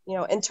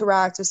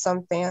 interact with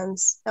some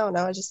fans. I don't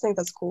know. I just think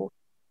that's cool.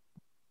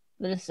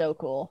 That is so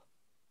cool.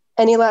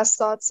 Any last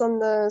thoughts on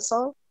the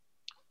song?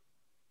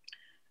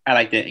 I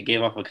liked it. It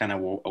gave off a kind of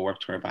a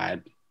Warped Tour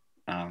vibe.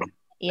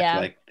 Yeah. I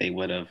feel like they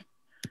would have.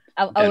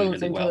 I will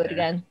listen to it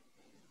again.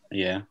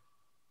 Yeah.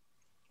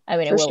 I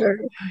mean, For sure.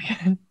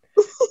 You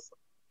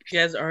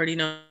guys already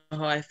know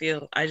how I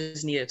feel. I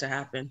just need it to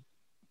happen.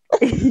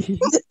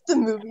 The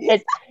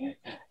movie.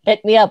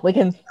 Hit me up. We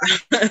can.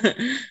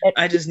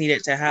 I just need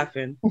it to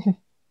happen.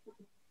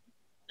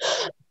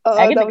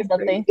 I can think of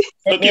something.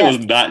 Okay,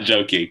 was not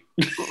joking.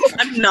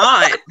 I'm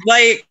not.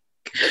 Like,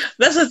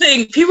 that's the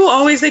thing. People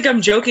always think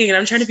I'm joking and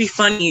I'm trying to be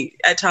funny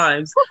at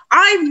times.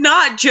 I'm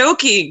not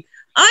joking.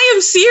 I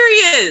am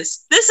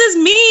serious. This is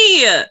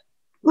me.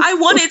 I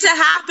want it to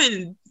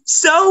happen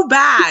so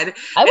bad.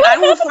 I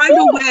will find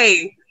a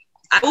way.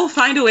 I will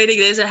find a way to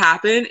get it to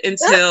happen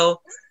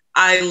until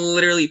I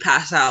literally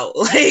pass out.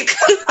 Like,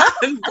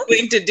 I'm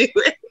going to do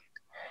it.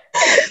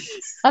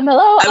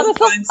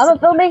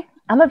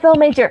 I'm a film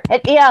major.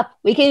 Hit me up.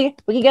 We can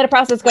get a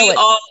process going.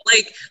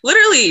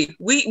 Literally,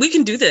 we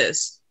can do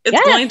this. It's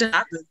going to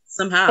happen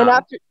somehow. And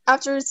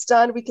after it's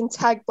done, we can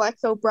tag Black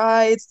Veil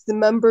Brides, the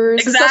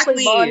members,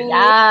 exactly. Bonnie,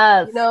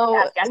 yes.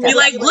 Be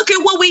like, look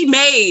at what we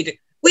made.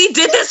 We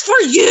did this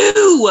for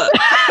you.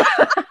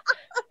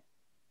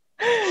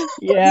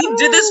 Yeah. We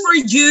did this for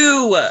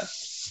you.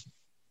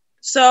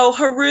 So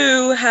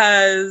Heru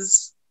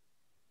has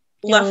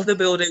left the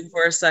building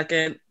for a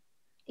second.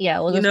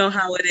 Yeah, you know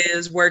how it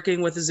is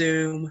working with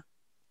Zoom.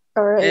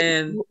 All right.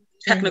 And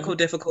technical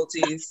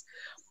difficulties.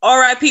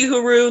 R.I.P.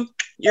 Heru,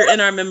 you're in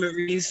our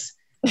memories.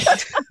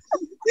 Looks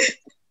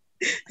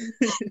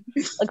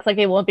like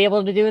they won't be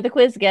able to do the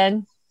quiz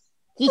again.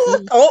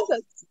 Oh,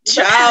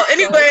 child.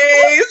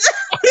 Anyways.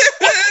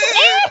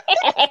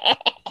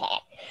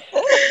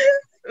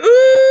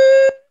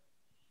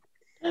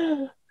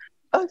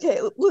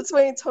 Okay, let's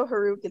wait until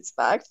Heru gets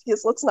back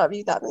because let's not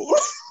be that mean.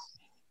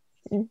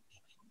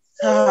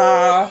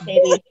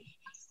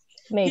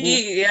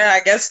 Maybe.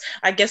 I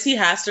guess he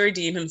has to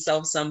redeem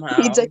himself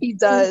somehow. He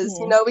does.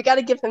 You know, we got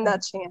to give him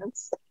that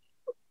chance.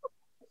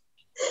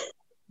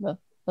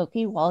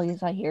 Loki, while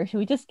he's not here, should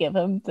we just give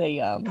him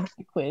the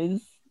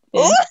quiz?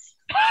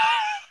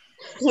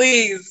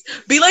 Please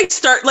be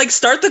start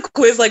the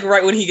quiz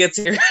right when he gets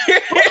here.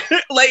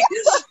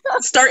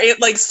 start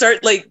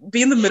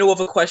be in the middle of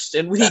a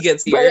question when he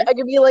gets here. Right, I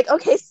could be like,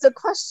 okay, so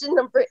question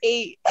number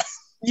 8.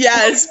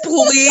 Yes,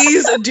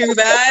 please do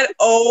that.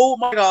 Oh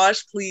my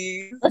gosh,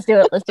 please. Let's do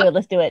it.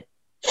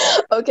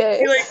 Okay.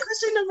 You're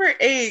question number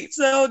 8.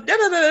 So da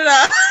da da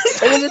da.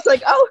 And then it's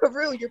oh,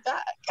 Heru, you're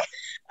back.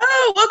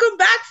 Oh, welcome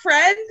back,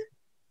 friend.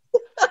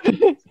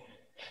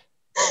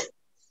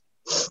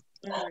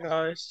 Oh my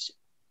gosh.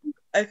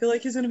 I feel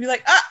like he's gonna be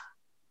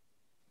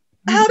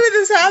how did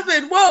this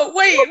happen? Whoa,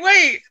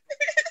 wait.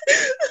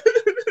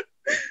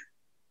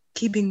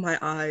 Keeping my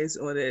eyes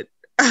on it.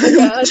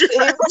 Yeah,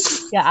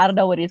 I don't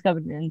know what he's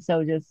coming in,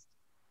 so just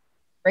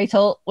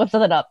Rachel, whip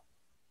something up.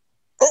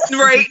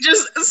 Right,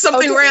 just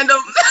something random.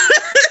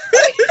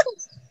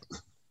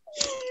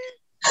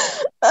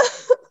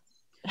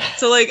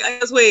 So I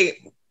guess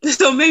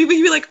so maybe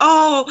you'd be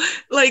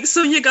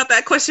Sonia got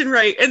that question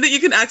right, and then you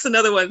can ask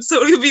another one.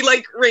 So it would be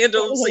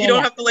random, so you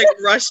don't have to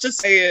rush to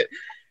say it.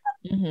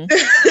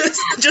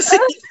 Just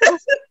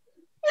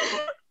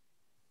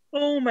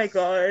oh my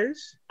gosh.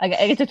 I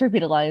get to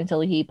repeat a line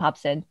until he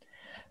pops in.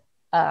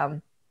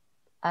 Yes,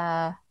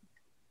 I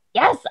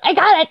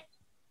got it.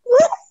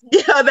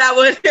 Yeah, that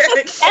one.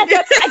 I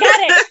got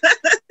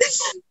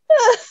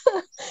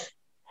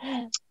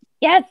it.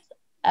 Yes.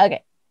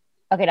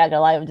 Okay, not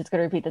gonna lie. I'm just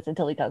gonna repeat this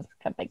until he comes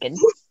back in.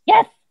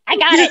 Yes, I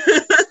got it.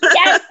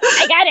 Yes,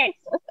 I got it.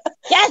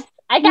 Yes,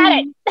 I got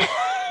it.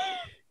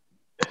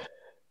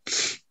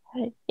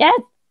 Yes,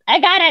 I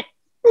got it.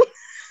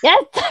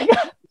 Yes, I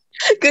got it.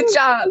 Good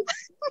job.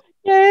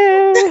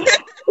 Yay.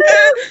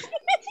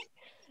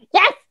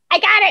 Yes, I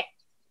got it.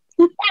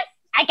 Yes,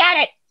 I got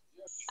it.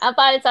 I'm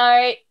fine. It's all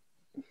right.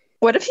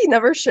 What if he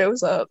never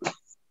shows up?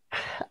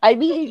 I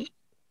mean,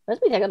 that's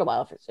been taking a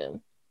while for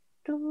Zoom.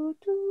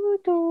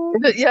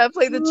 Yeah,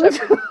 play the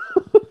Jeopardy.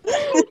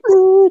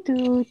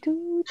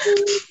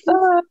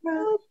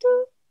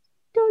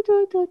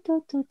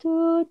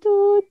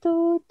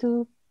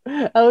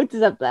 Oh, it's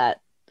up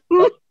that.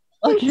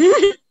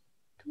 Okay.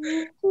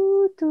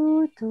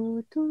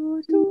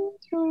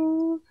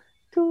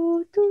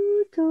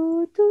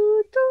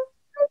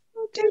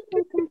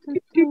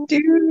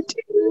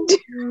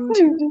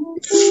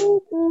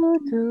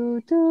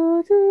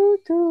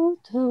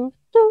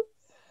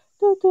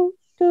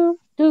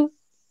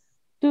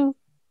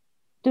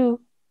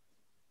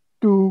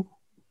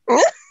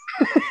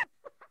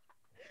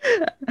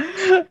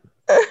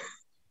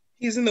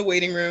 He's in the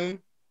waiting room.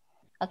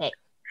 Okay.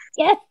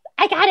 Yes,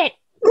 I got it.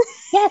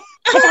 Yes,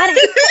 I got it.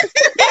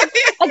 Yes,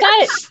 I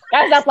got it.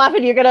 Guys, stop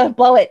laughing. You're gonna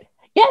blow it.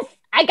 Yes,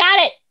 I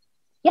got it.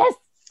 Yes,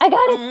 I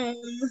got it.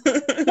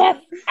 Yes,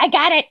 I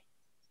got it.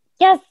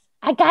 Yes,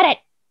 I got it.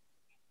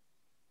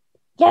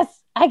 Yes,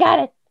 I got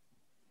it.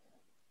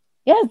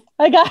 Yes,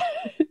 I got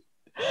it.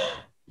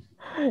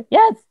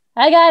 Yes,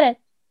 I got it.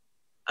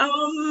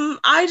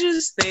 I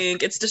just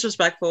think it's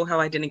disrespectful how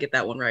I didn't get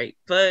that one right.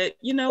 But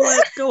you know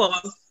what? Go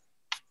off.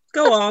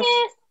 Go off.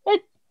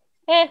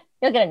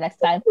 You'll get it next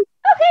time.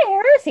 Okay,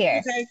 Heru's here.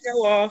 Okay,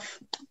 go off.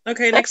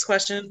 Okay, next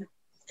question.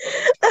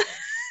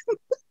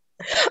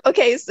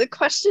 Okay, so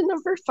question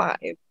number 5.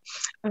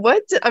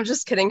 I'm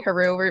just kidding,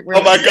 Heru.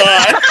 Oh my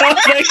god.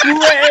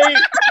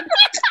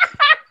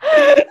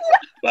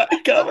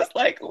 I was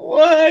what?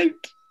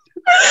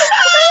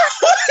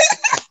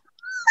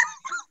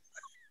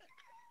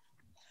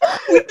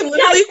 We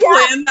literally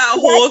planned that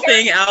whole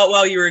thing out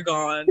while you were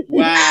gone.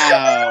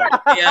 Wow.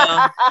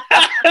 Yeah.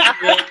 Oh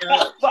my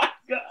God.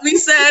 We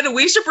said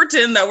we should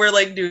pretend that we're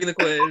doing the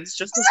quiz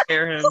just to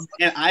scare him.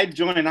 And I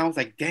joined and I was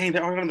like, dang,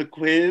 they're already on the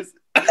quiz.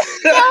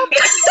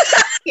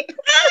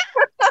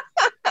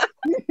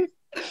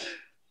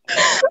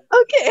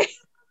 Okay.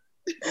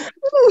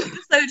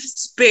 Decided to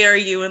spare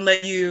you and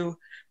let you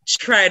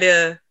try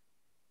to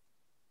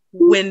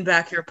win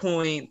back your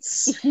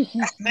points.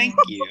 Thank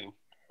you.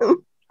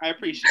 I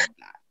appreciate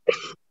that.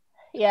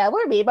 Yeah,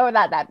 we're mean, but we're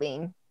not that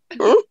mean.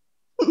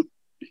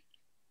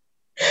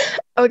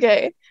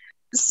 Okay,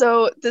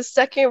 so the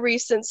second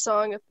recent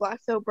song of Black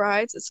Veil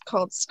Brides is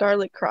called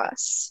Scarlet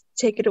Cross.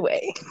 Take it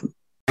away.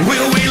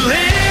 Will we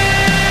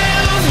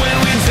live when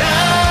we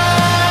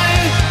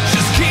die?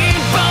 Just keep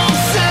on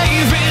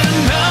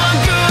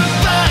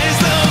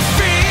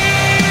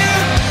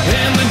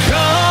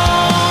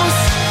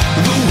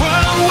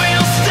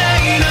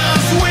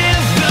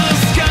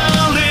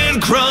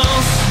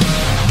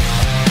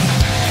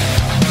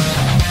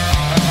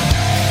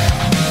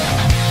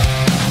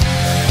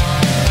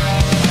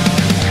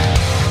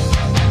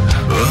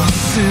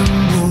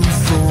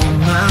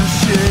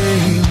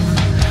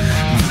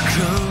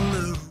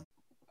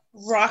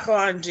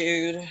on,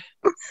 dude.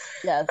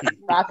 Yes,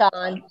 rock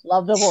on.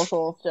 Love the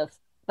vocals. Just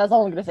that's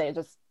all I'm gonna say.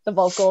 Just the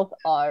vocals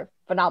are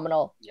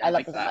phenomenal. Yeah, I love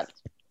like this that.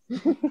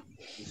 much.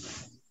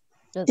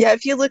 Just, Yeah,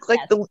 if you look like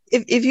yes.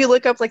 if you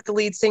look up like the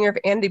lead singer of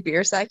Andy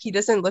Biersack, he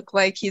doesn't look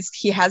like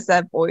he has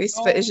that voice,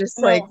 but it's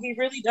just like he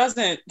really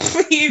doesn't.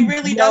 He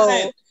really no.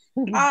 doesn't.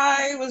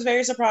 I was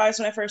very surprised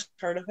when I first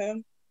heard of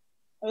him.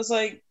 I was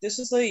like, this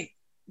is like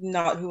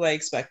not who I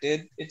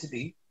expected it to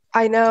be.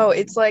 I know.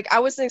 It's like I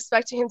wasn't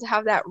expecting him to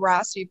have that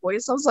raspy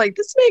voice. I was like,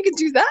 this man can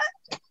do that.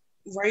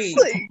 Right.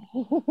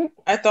 Like,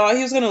 I thought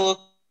he was gonna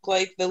look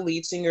like the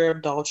lead singer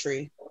of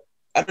Daltrey.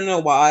 I don't know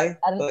why.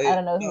 I don't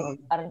know who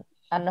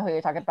I don't know who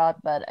you're talking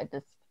about, but I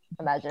just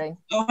imagining.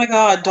 Oh my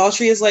god,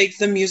 Daltrey is like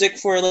the music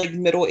for like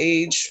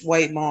middle-aged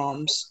white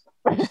moms.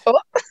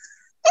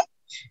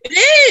 It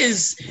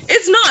is.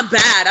 It's not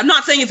bad. I'm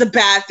not saying it's a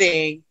bad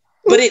thing,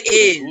 but it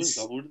is.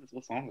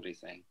 What song were they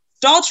saying?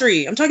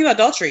 Daltrey. I'm talking about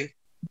Daltrey.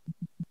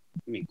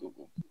 Let me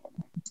Google.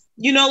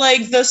 You know,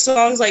 like the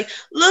songs like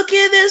 "Look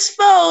at this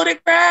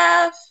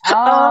photograph."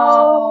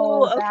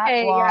 Oh, that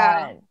okay, one.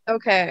 yeah.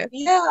 Okay.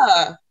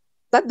 Yeah.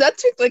 That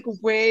took like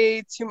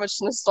way too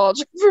much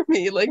nostalgia for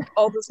me, like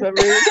all this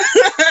memories. They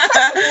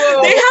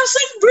have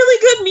some really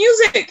good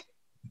music.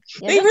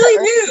 Yeah, They just really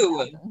the do.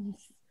 early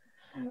ones.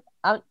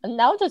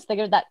 Now I'm just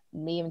thinking of that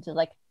meme to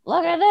like,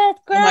 look at this,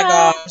 Oh my girl.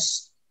 gosh.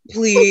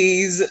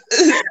 Please.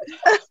 It's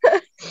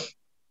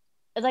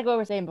like what we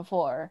were saying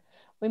before.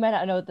 We might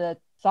not know the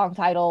song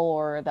title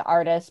or the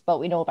artist, but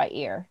we know it by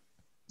ear.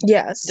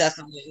 Yes,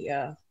 Definitely,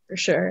 yeah. for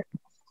sure.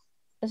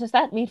 It's just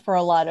that mean for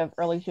a lot of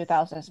early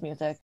 2000s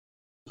music.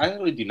 I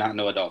really do not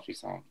know a Daltrey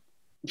song.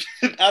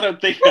 I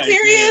don't think I'm I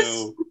serious?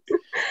 do.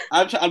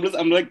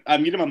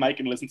 I'm muting my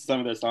mic and listening to some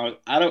of their songs.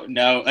 I don't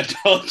know a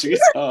Daltrey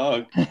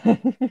song.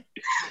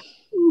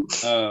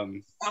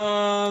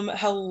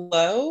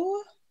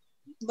 Hello?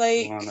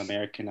 Like, On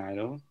American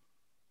Idol.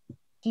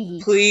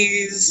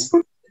 please.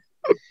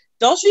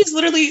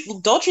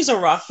 Daltrey's a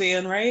rock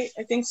band, right?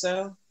 I think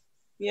so.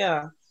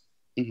 Yeah.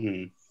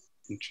 Mm-hmm.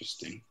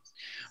 Interesting.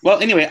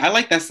 Well, anyway, I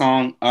like that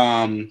song.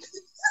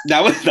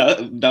 That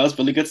was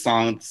really good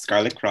song,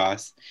 Scarlet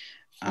Cross.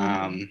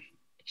 Really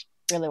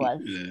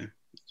was. Yeah,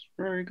 it's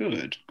very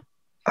good.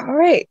 All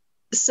right.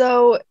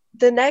 So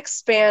the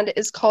next band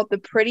is called The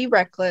Pretty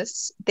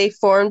Reckless. They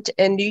formed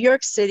in New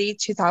York City,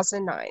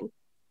 2009.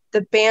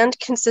 The band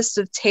consists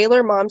of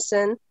Taylor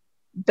Momsen,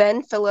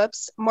 Ben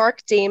Phillips,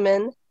 Mark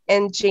Damon,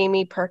 and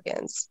Jamie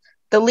Perkins.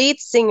 The lead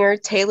singer,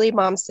 Taylor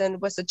Momsen,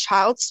 was a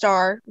child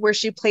star where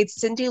she played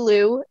Cindy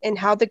Lou in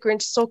How the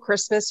Grinch Stole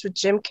Christmas with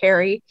Jim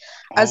Carrey,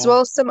 as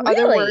well as some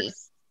other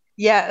works.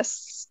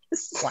 Yes.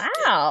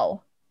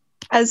 Wow.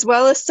 As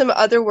well as some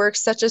other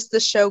works such as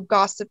the show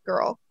Gossip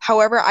Girl.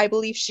 However, I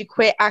believe she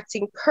quit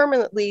acting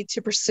permanently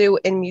to pursue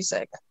in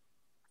music.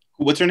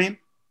 What's her name?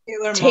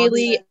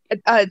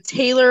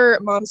 Taylor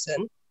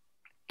Momsen.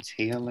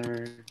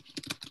 Taylor.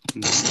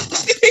 You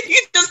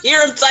just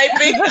hear him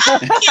typing.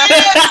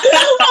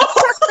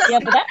 Yeah,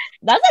 but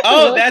that's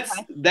actually really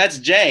that's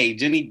Jay,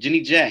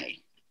 Jenny J.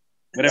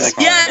 Whatever they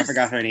call her. I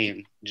forgot her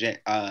name. J,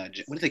 what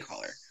do they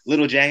call her?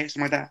 Little J or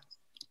something like that?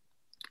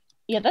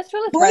 Yeah, that's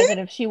really surprising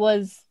if she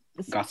was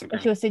Gossip Girl.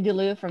 If she was Cindy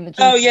Lou from the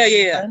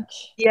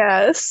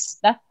Yes.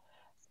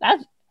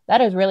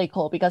 That is really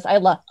cool because I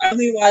love her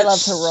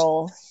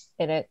role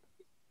in it.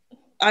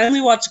 I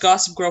only watched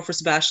Gossip Girl for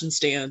Sebastian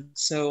Stan,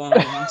 so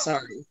I'm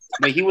sorry.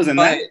 Wait, he was in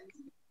that?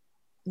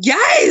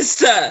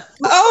 Yes! Oh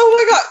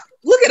my god!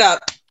 Look it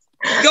up.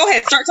 Go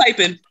ahead, start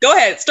typing. Go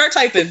ahead, start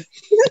typing.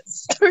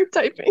 Start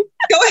typing.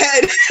 Go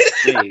ahead.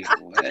 Wait,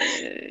 what?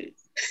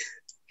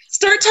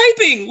 Start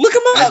typing. Look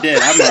him up. I did.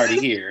 I'm already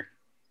here.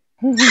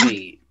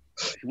 Wait,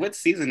 what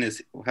season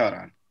is? Hold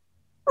on.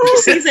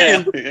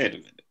 Season. Wait a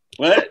minute.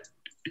 What?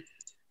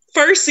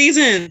 First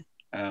season.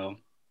 Oh,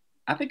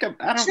 I think I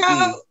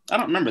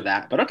don't remember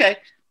that, but okay.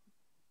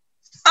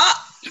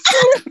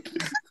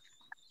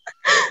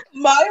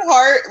 My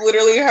heart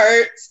literally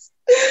hurts.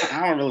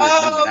 I don't really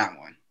remember that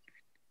one.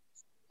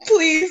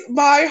 Please,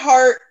 my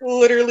heart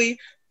literally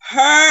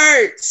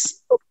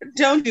hurts.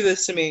 Don't do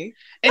this to me.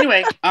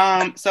 Anyway,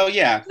 so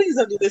yeah. Please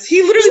don't do this.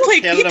 He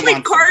literally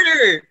played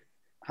Carter.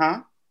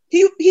 Huh?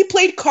 He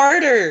played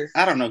Carter.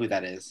 I don't know who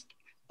that is.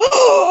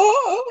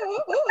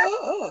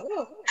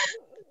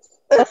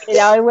 Okay,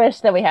 now I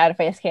wish that we had a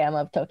face cam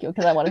of Tokyo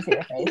because I want to see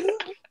her face.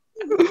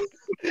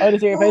 I want to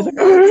see her face.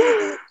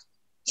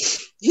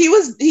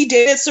 He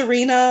dated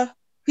Serena.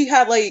 He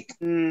had like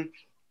and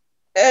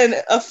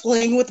a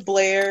fling with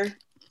Blair.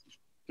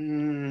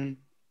 I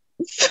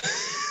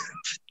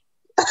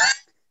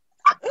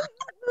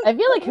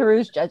feel like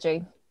Heru's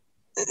judging.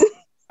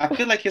 I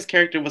feel like his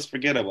character was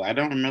forgettable. I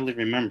don't really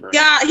remember.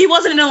 Yeah, he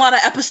wasn't in a lot of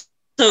episodes.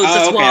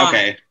 That's why.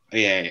 Okay.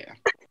 Yeah.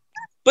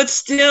 But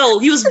still,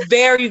 he was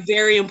very,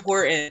 very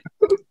important.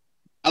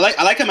 I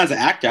like him as an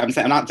actor. I'm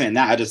not saying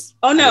that. I just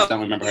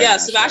don't remember. Yeah,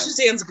 Sebastian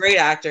Stan's a great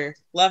actor.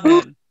 Love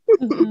him.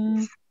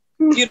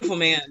 Beautiful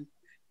man.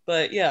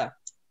 But yeah.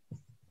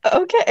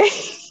 Okay.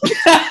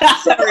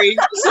 Sorry.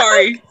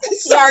 Sorry,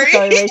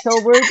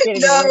 Rachel. We're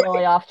getting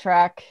really off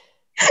track.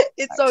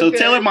 It's so So good.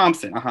 Taylor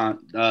Momsen,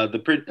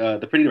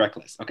 the Pretty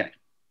Reckless. Okay.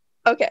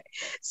 Okay.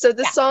 So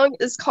the song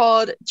is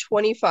called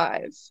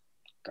 25.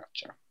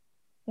 Gotcha.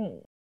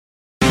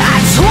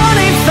 At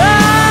 25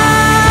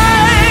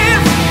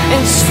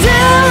 and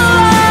still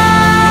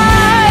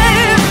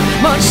alive,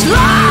 much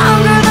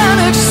longer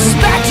than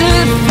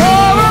expected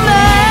for a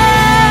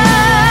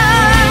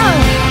man.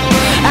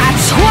 At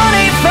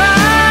 25,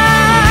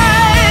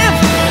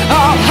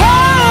 all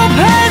hope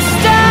has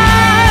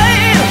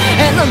died,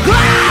 and the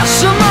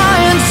glass of my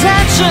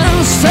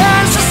intentions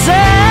turns to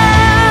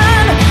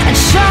sand and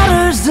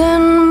shatters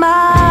in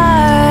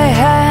my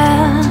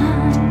hand.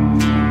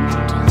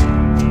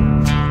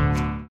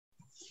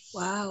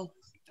 Wow.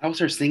 That was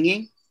her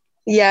singing?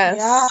 Yes.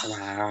 Yeah.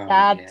 Wow.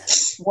 That yeah.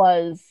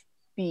 was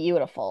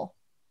beautiful.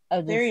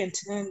 Very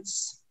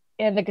intense.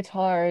 And the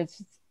guitar, it's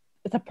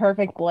a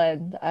perfect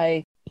blend.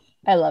 I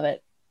love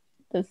it.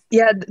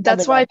 Yeah,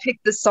 that's why I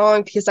picked the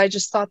song, because I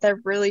just thought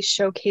that really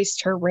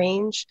showcased her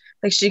range.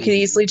 Like she could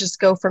easily just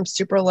go from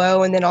super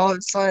low and then all of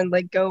a sudden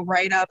like go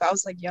right up. I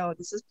was like, yo,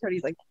 this is pretty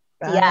like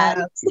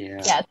badass.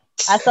 Yeah.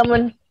 As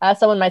someone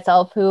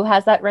myself who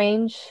has that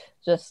range,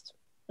 just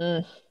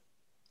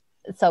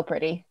it's so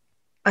pretty.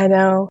 I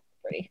know.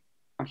 Pretty.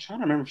 I'm trying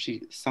to remember if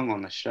she sung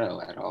on the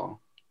show at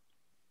all.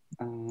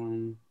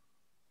 We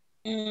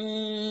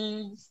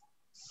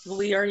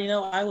already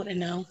know. I wouldn't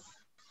know.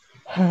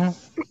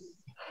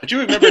 But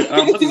you remember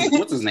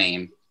what's his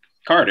name?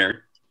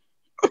 Carter.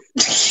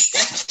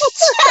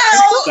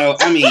 So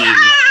I mean,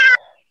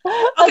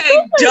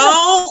 okay,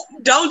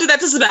 don't do that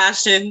to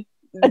Sebastian.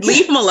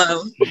 Leave him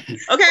alone.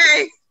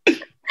 Okay.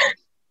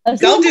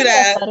 Don't do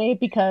that. Funny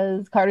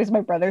because Carter's my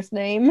brother's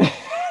name.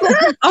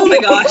 Oh my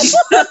gosh.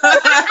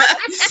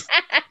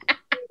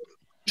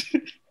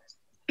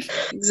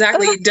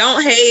 Exactly.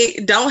 Don't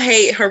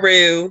hate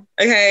Heru.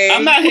 Okay.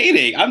 I'm not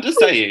hating. I'm just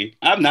saying.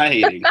 I'm not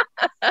hating.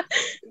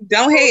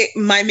 Don't hate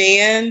my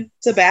man,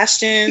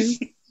 Sebastian.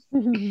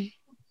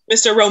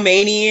 Mr.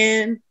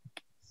 Romanian.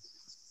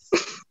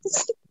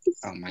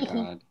 Oh my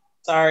god.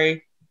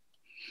 Sorry.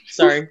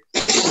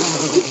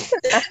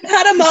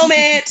 Had a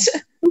moment.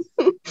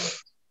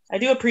 I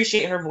do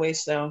appreciate her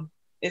voice though.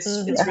 It's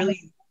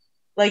really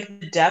like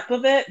the depth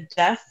of it.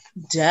 Depth.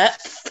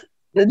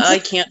 I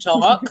can't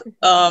talk.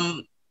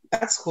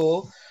 That's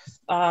cool.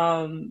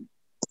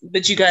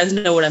 But you guys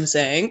know what I'm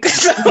saying.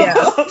 Yeah.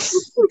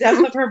 The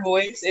depth of her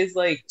voice is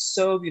like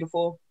so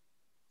beautiful.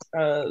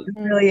 It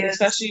really is.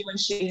 Especially when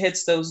she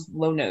hits those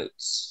low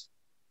notes.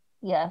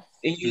 Yes.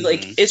 And you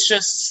like it's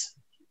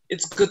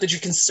good that you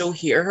can still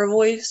hear her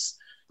voice.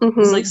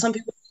 It's like some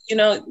people, you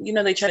know,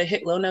 they try to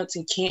hit low notes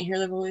and can't hear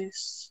their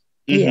voice.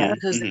 Yeah.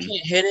 Because they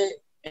can't hit it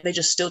and they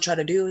just still try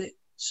to do it.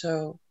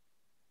 So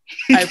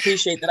I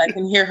appreciate that I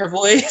can hear her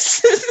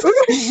voice.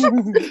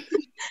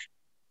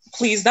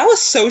 Please, that was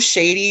so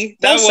shady.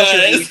 That was such a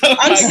read. Oh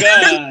my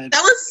god.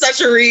 That was such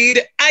a read.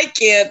 I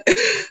can't.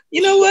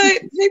 You know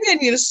what? Maybe I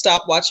need to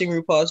stop watching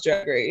RuPaul's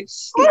Drag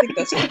Race. I think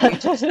that's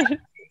what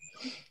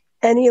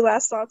Any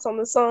last thoughts on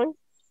the song?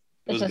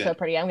 It's just so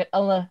pretty. I'm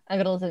gonna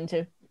listen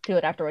to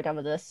it after we're done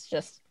with this.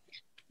 Just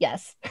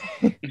yes.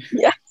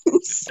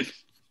 Yes.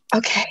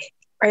 Okay.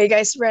 Are you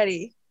guys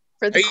ready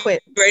for the quiz?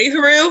 Ready,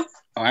 Heru?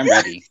 Oh, I'm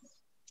ready.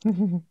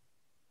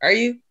 Are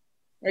you?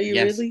 Are you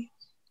Yes. really?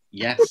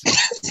 Yes.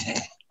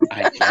 Yes.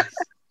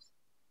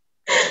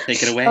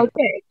 Take it away.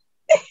 Okay.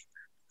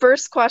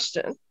 First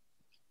question.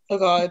 Oh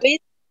God.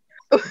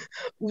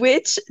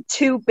 Which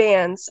two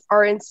bands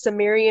are in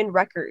Sumerian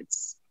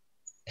records?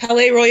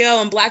 Palaye,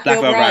 Royale, and Black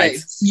Veil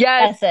Brides.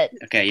 Yes. That's it.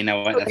 Okay, you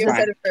know what? That's You fine.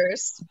 said it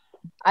first.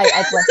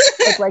 I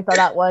clicked on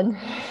that one.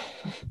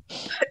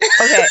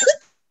 Okay.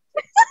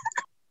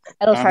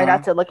 I'll try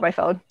not to look at my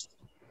phone.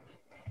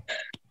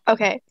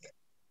 Okay.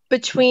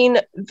 Between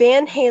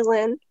Van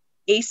Halen,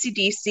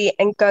 AC/DC,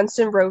 and Guns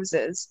N'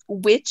 Roses,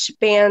 which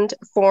band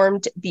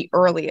formed the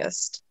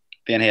earliest?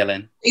 Van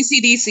Halen.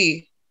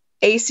 AC/DC.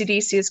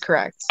 AC/DC is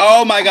correct.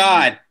 Oh my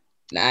god.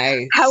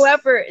 Nice.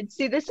 However,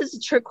 see, this is a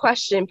trick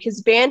question because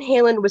Van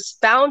Halen was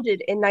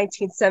founded in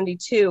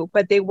 1972,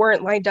 but they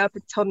weren't lined up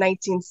until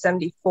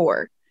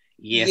 1974.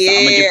 Yes, yeah, so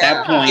I'm gonna get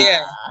that point.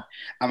 Yeah.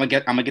 I'm gonna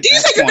get Do you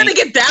think you're gonna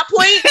get that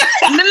point?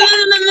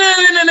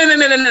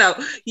 No.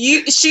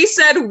 She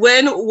said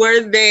when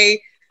were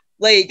they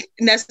like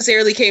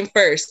necessarily came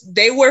first?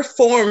 They were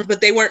formed,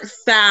 but they weren't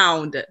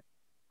found.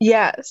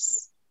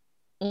 Yes.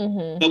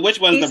 So which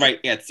one's the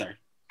right answer?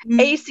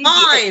 AC/DC.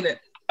 Fine.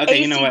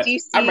 Okay, you know what?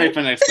 I'm ready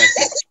for the next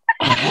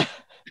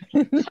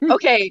question.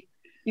 Okay,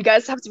 you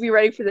guys have to be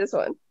ready for this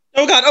one.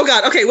 Oh God.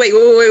 Okay, wait.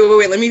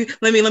 Let me.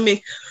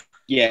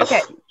 Yeah.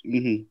 Okay.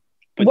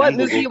 But what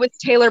movie was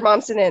Taylor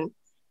Momsen in?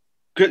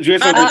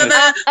 Christmas.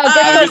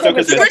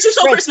 Grinch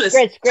Stole Christmas.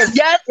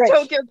 Yes,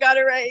 Tokyo got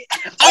it right.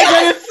 I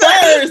got it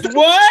first.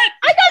 What?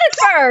 I got it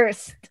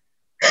first.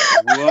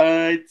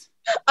 What?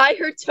 I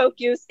heard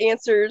Tokyo's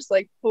answers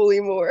like fully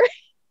more.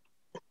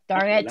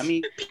 Darn it. Let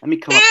me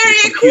come up to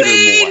the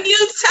computer more.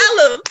 You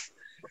tell him.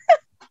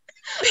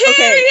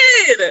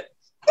 Period.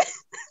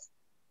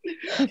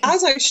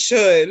 As I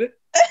should.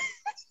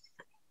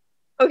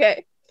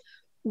 Okay.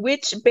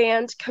 Which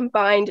band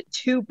combined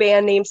two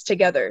band names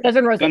together? Guns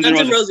N' Roses. Guns Guns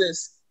N'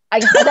 Roses. I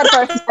said that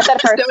first. I said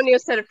it first. Sonia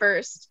said it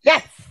first.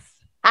 Yes.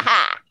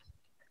 Haha.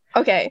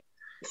 Okay.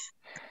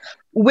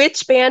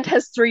 Which band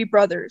has three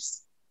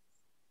brothers?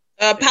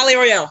 Palaye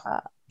Royale.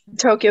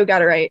 Tokyo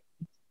got it right.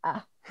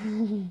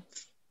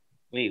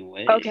 Wait,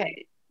 what?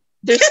 Okay.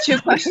 There's 2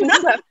 questions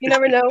left. You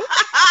never know.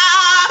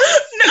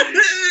 No.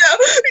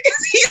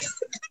 Because he's...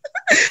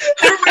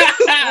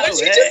 What'd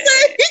you just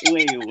say?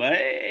 Wait, what?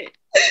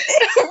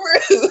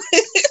 Rude.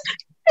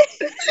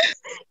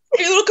 Are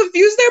you a little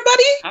confused there,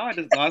 buddy? How I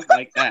just lost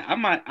like that?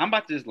 I'm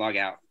about to just log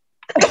out.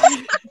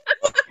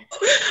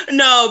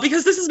 No,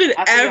 because this has been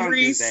I'll see you on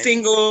every Tuesday.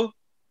 single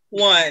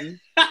one.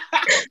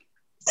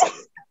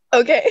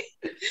 Okay.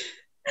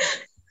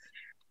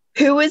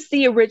 Who is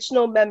the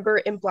original member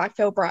in Black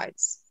Veil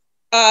Brides?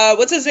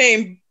 What's his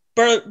name?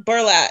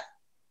 Bursack.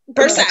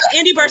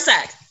 Andy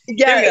Bursack.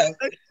 There you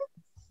go.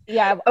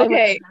 Yeah.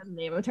 Okay. I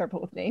name. I'm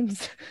terrible with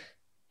names.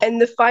 And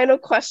the final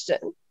question.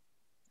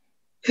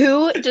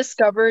 Who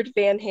discovered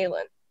Van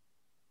Halen?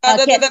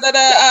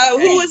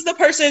 Who was the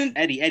person?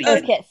 Eddie. It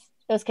was Kiss.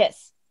 It was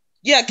Kiss.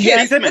 Yeah, Gene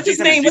Kiss. Simmons, What's his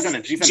Gene name?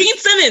 Simmons, Gene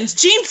Simmons.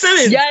 Gene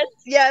Simmons.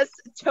 Yes.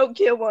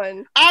 Tokyo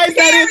won. I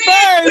said it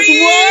first.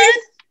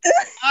 What?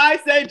 I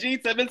said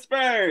Gene Simmons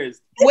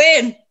first.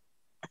 When?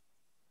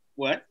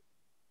 What?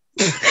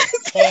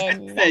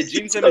 And I said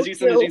Gene Simmons.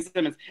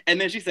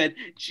 And then she said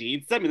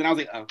Gene Simmons. And I was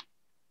like, oh.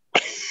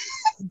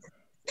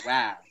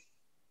 Wow.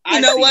 You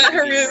know what,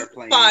 Heru?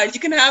 Fine, you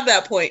can have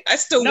that point. I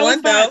still No, won,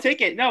 it's fine. though. I'll take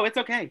it. No, it's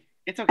okay.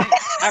 It's okay.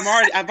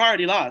 I've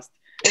already lost.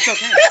 It's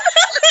okay.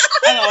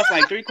 I lost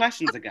like 3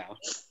 questions ago.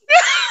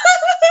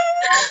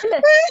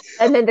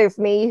 and then there's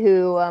me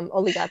who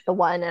only got the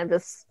one, and I'm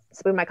just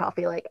sipping my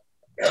coffee like.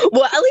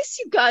 Well, at least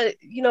you got,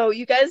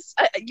 you guys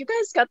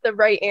got the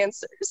right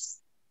answers.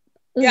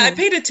 Yeah, I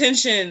paid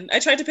attention. I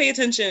tried to pay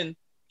attention.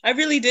 I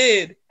really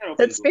did.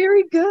 That's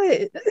very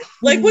good.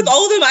 Like with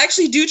all of them, I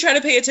actually do try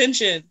to pay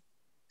attention.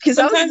 Because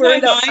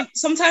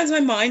sometimes my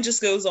mind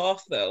just goes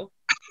off though.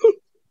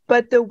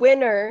 But the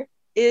winner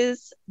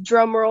is,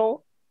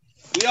 drumroll.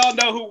 We all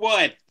know who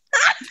won.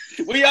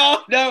 We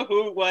all know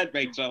who won,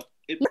 Rachel.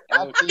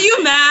 Are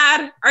you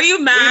mad? Are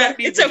you mad?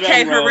 It's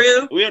okay,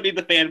 Heru. We don't need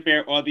the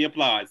fanfare or the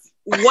applause.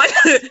 What?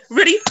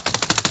 Ready?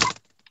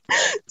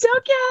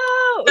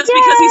 Tokyo! That's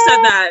because he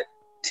said that.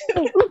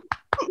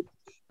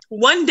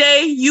 One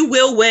day you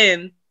will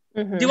win.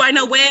 Mm-hmm. Do I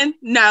know when?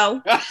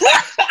 No.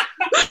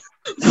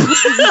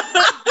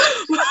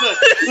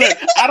 Look,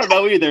 I don't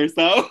know either,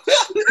 so.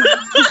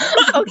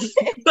 Okay.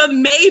 But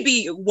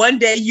maybe one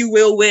day you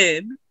will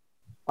win.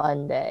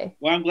 One day.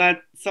 Well, I'm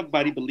glad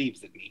somebody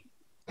believes in me.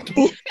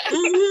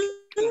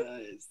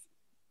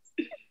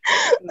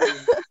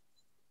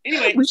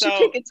 Anyway, We should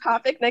pick a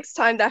topic next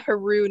time that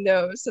Heru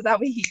knows, so that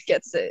way he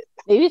gets it.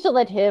 Maybe you should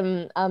let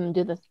him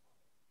do this.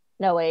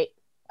 No, wait.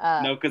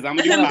 No, because I'm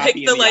Let gonna him pick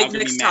the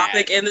next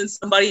topic, and then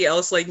somebody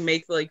else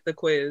make the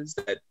quiz.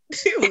 That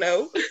you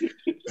know.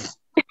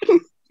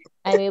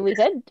 I mean, we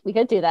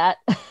could do that.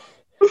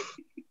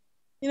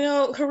 You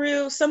know,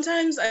 Heru.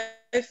 Sometimes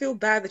I feel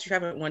bad that you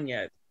haven't won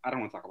yet. I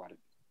don't want to talk about it.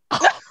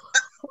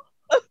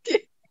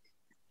 Okay.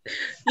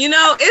 You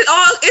know,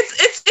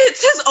 it's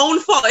his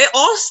own fault. It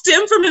all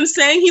stemmed from him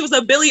saying he was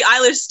a Billie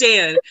Eilish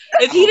stan.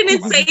 If he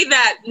didn't say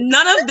that,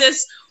 none of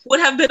this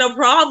would have been a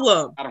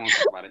problem. I don't want to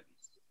talk about it.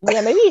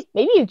 Yeah, maybe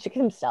he tricked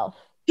himself.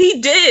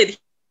 He did.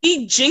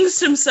 He jinxed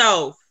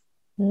himself.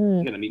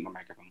 I'm gonna mute my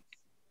microphone.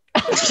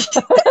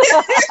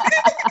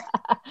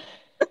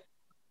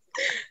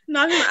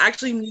 Not him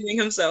actually muting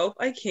himself.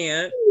 I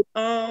can't.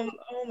 Oh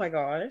my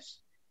gosh.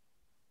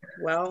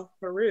 Well,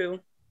 Heru.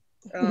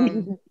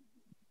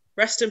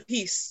 Rest in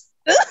peace.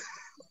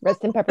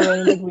 Rest in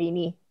pepperoni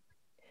linguine.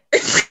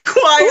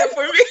 Quiet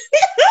for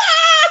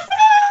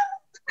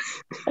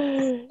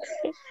me.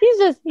 He's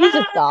just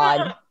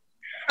God.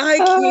 I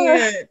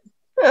can't.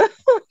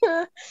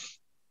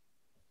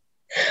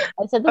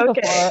 I said this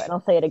before, and I'll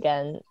say it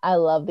again. I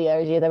love the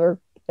energy that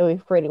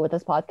we've created with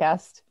this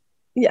podcast.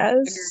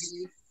 Yes,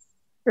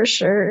 for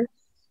sure.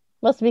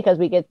 Mostly because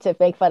we get to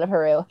make fun of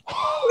Heru.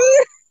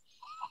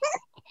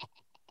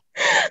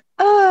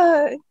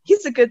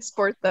 He's a good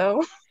sport,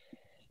 though.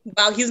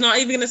 Wow, he's not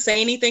even gonna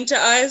say anything to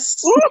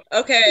us.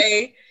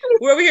 Okay,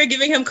 we're over here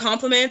giving him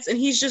compliments, and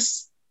he's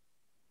just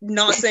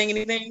not saying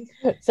anything.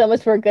 So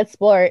much for a good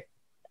sport.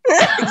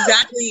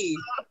 Exactly.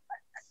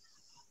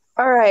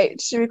 All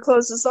right, should we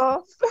close this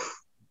off?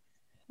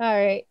 All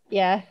right.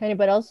 Yeah.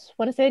 Anybody else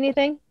want to say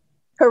anything?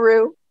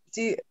 Heru,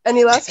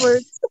 any last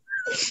words?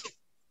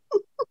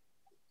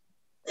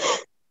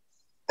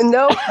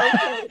 No.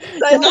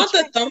 Okay. Not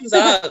the thumbs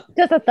up.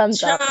 Just a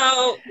thumbs up.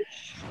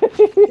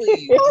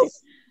 Please.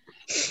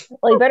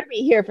 Well, you better be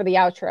here for the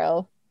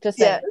outro. Just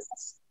saying.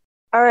 Yes.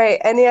 All right.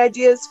 Any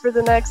ideas for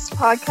the next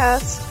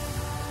podcast?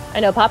 I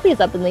know Poppy is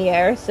up in the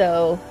air,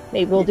 so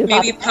maybe we'll do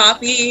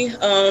Poppy.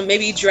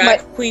 Maybe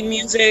drag queen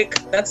music.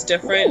 That's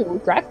different. Ooh,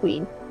 drag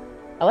queen.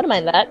 I wouldn't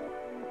mind that.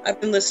 I've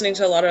been listening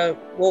to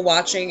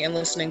watching and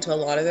listening to a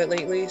lot of it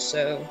lately,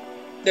 so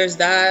there's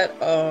that.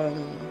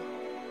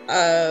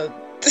 I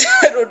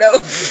don't know.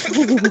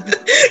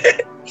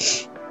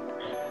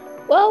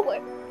 Well,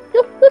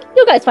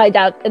 you guys find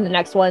out in the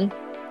next one.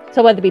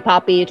 So whether it be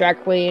Poppy,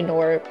 Drag Queen,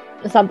 or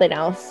something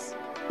else,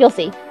 you'll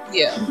see.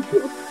 Yeah.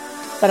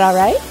 But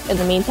alright, in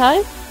the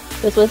meantime,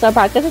 this was our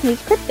podcast of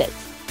News Cryptids.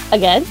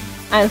 Again,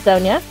 I'm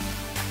Sonia.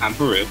 I'm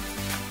Heru.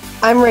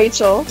 I'm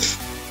Rachel.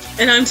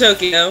 And I'm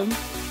Tokyo.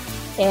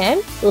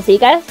 And we'll see you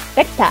guys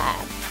next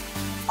time.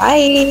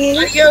 Bye.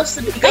 Adios,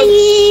 amigos.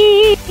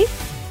 Bye!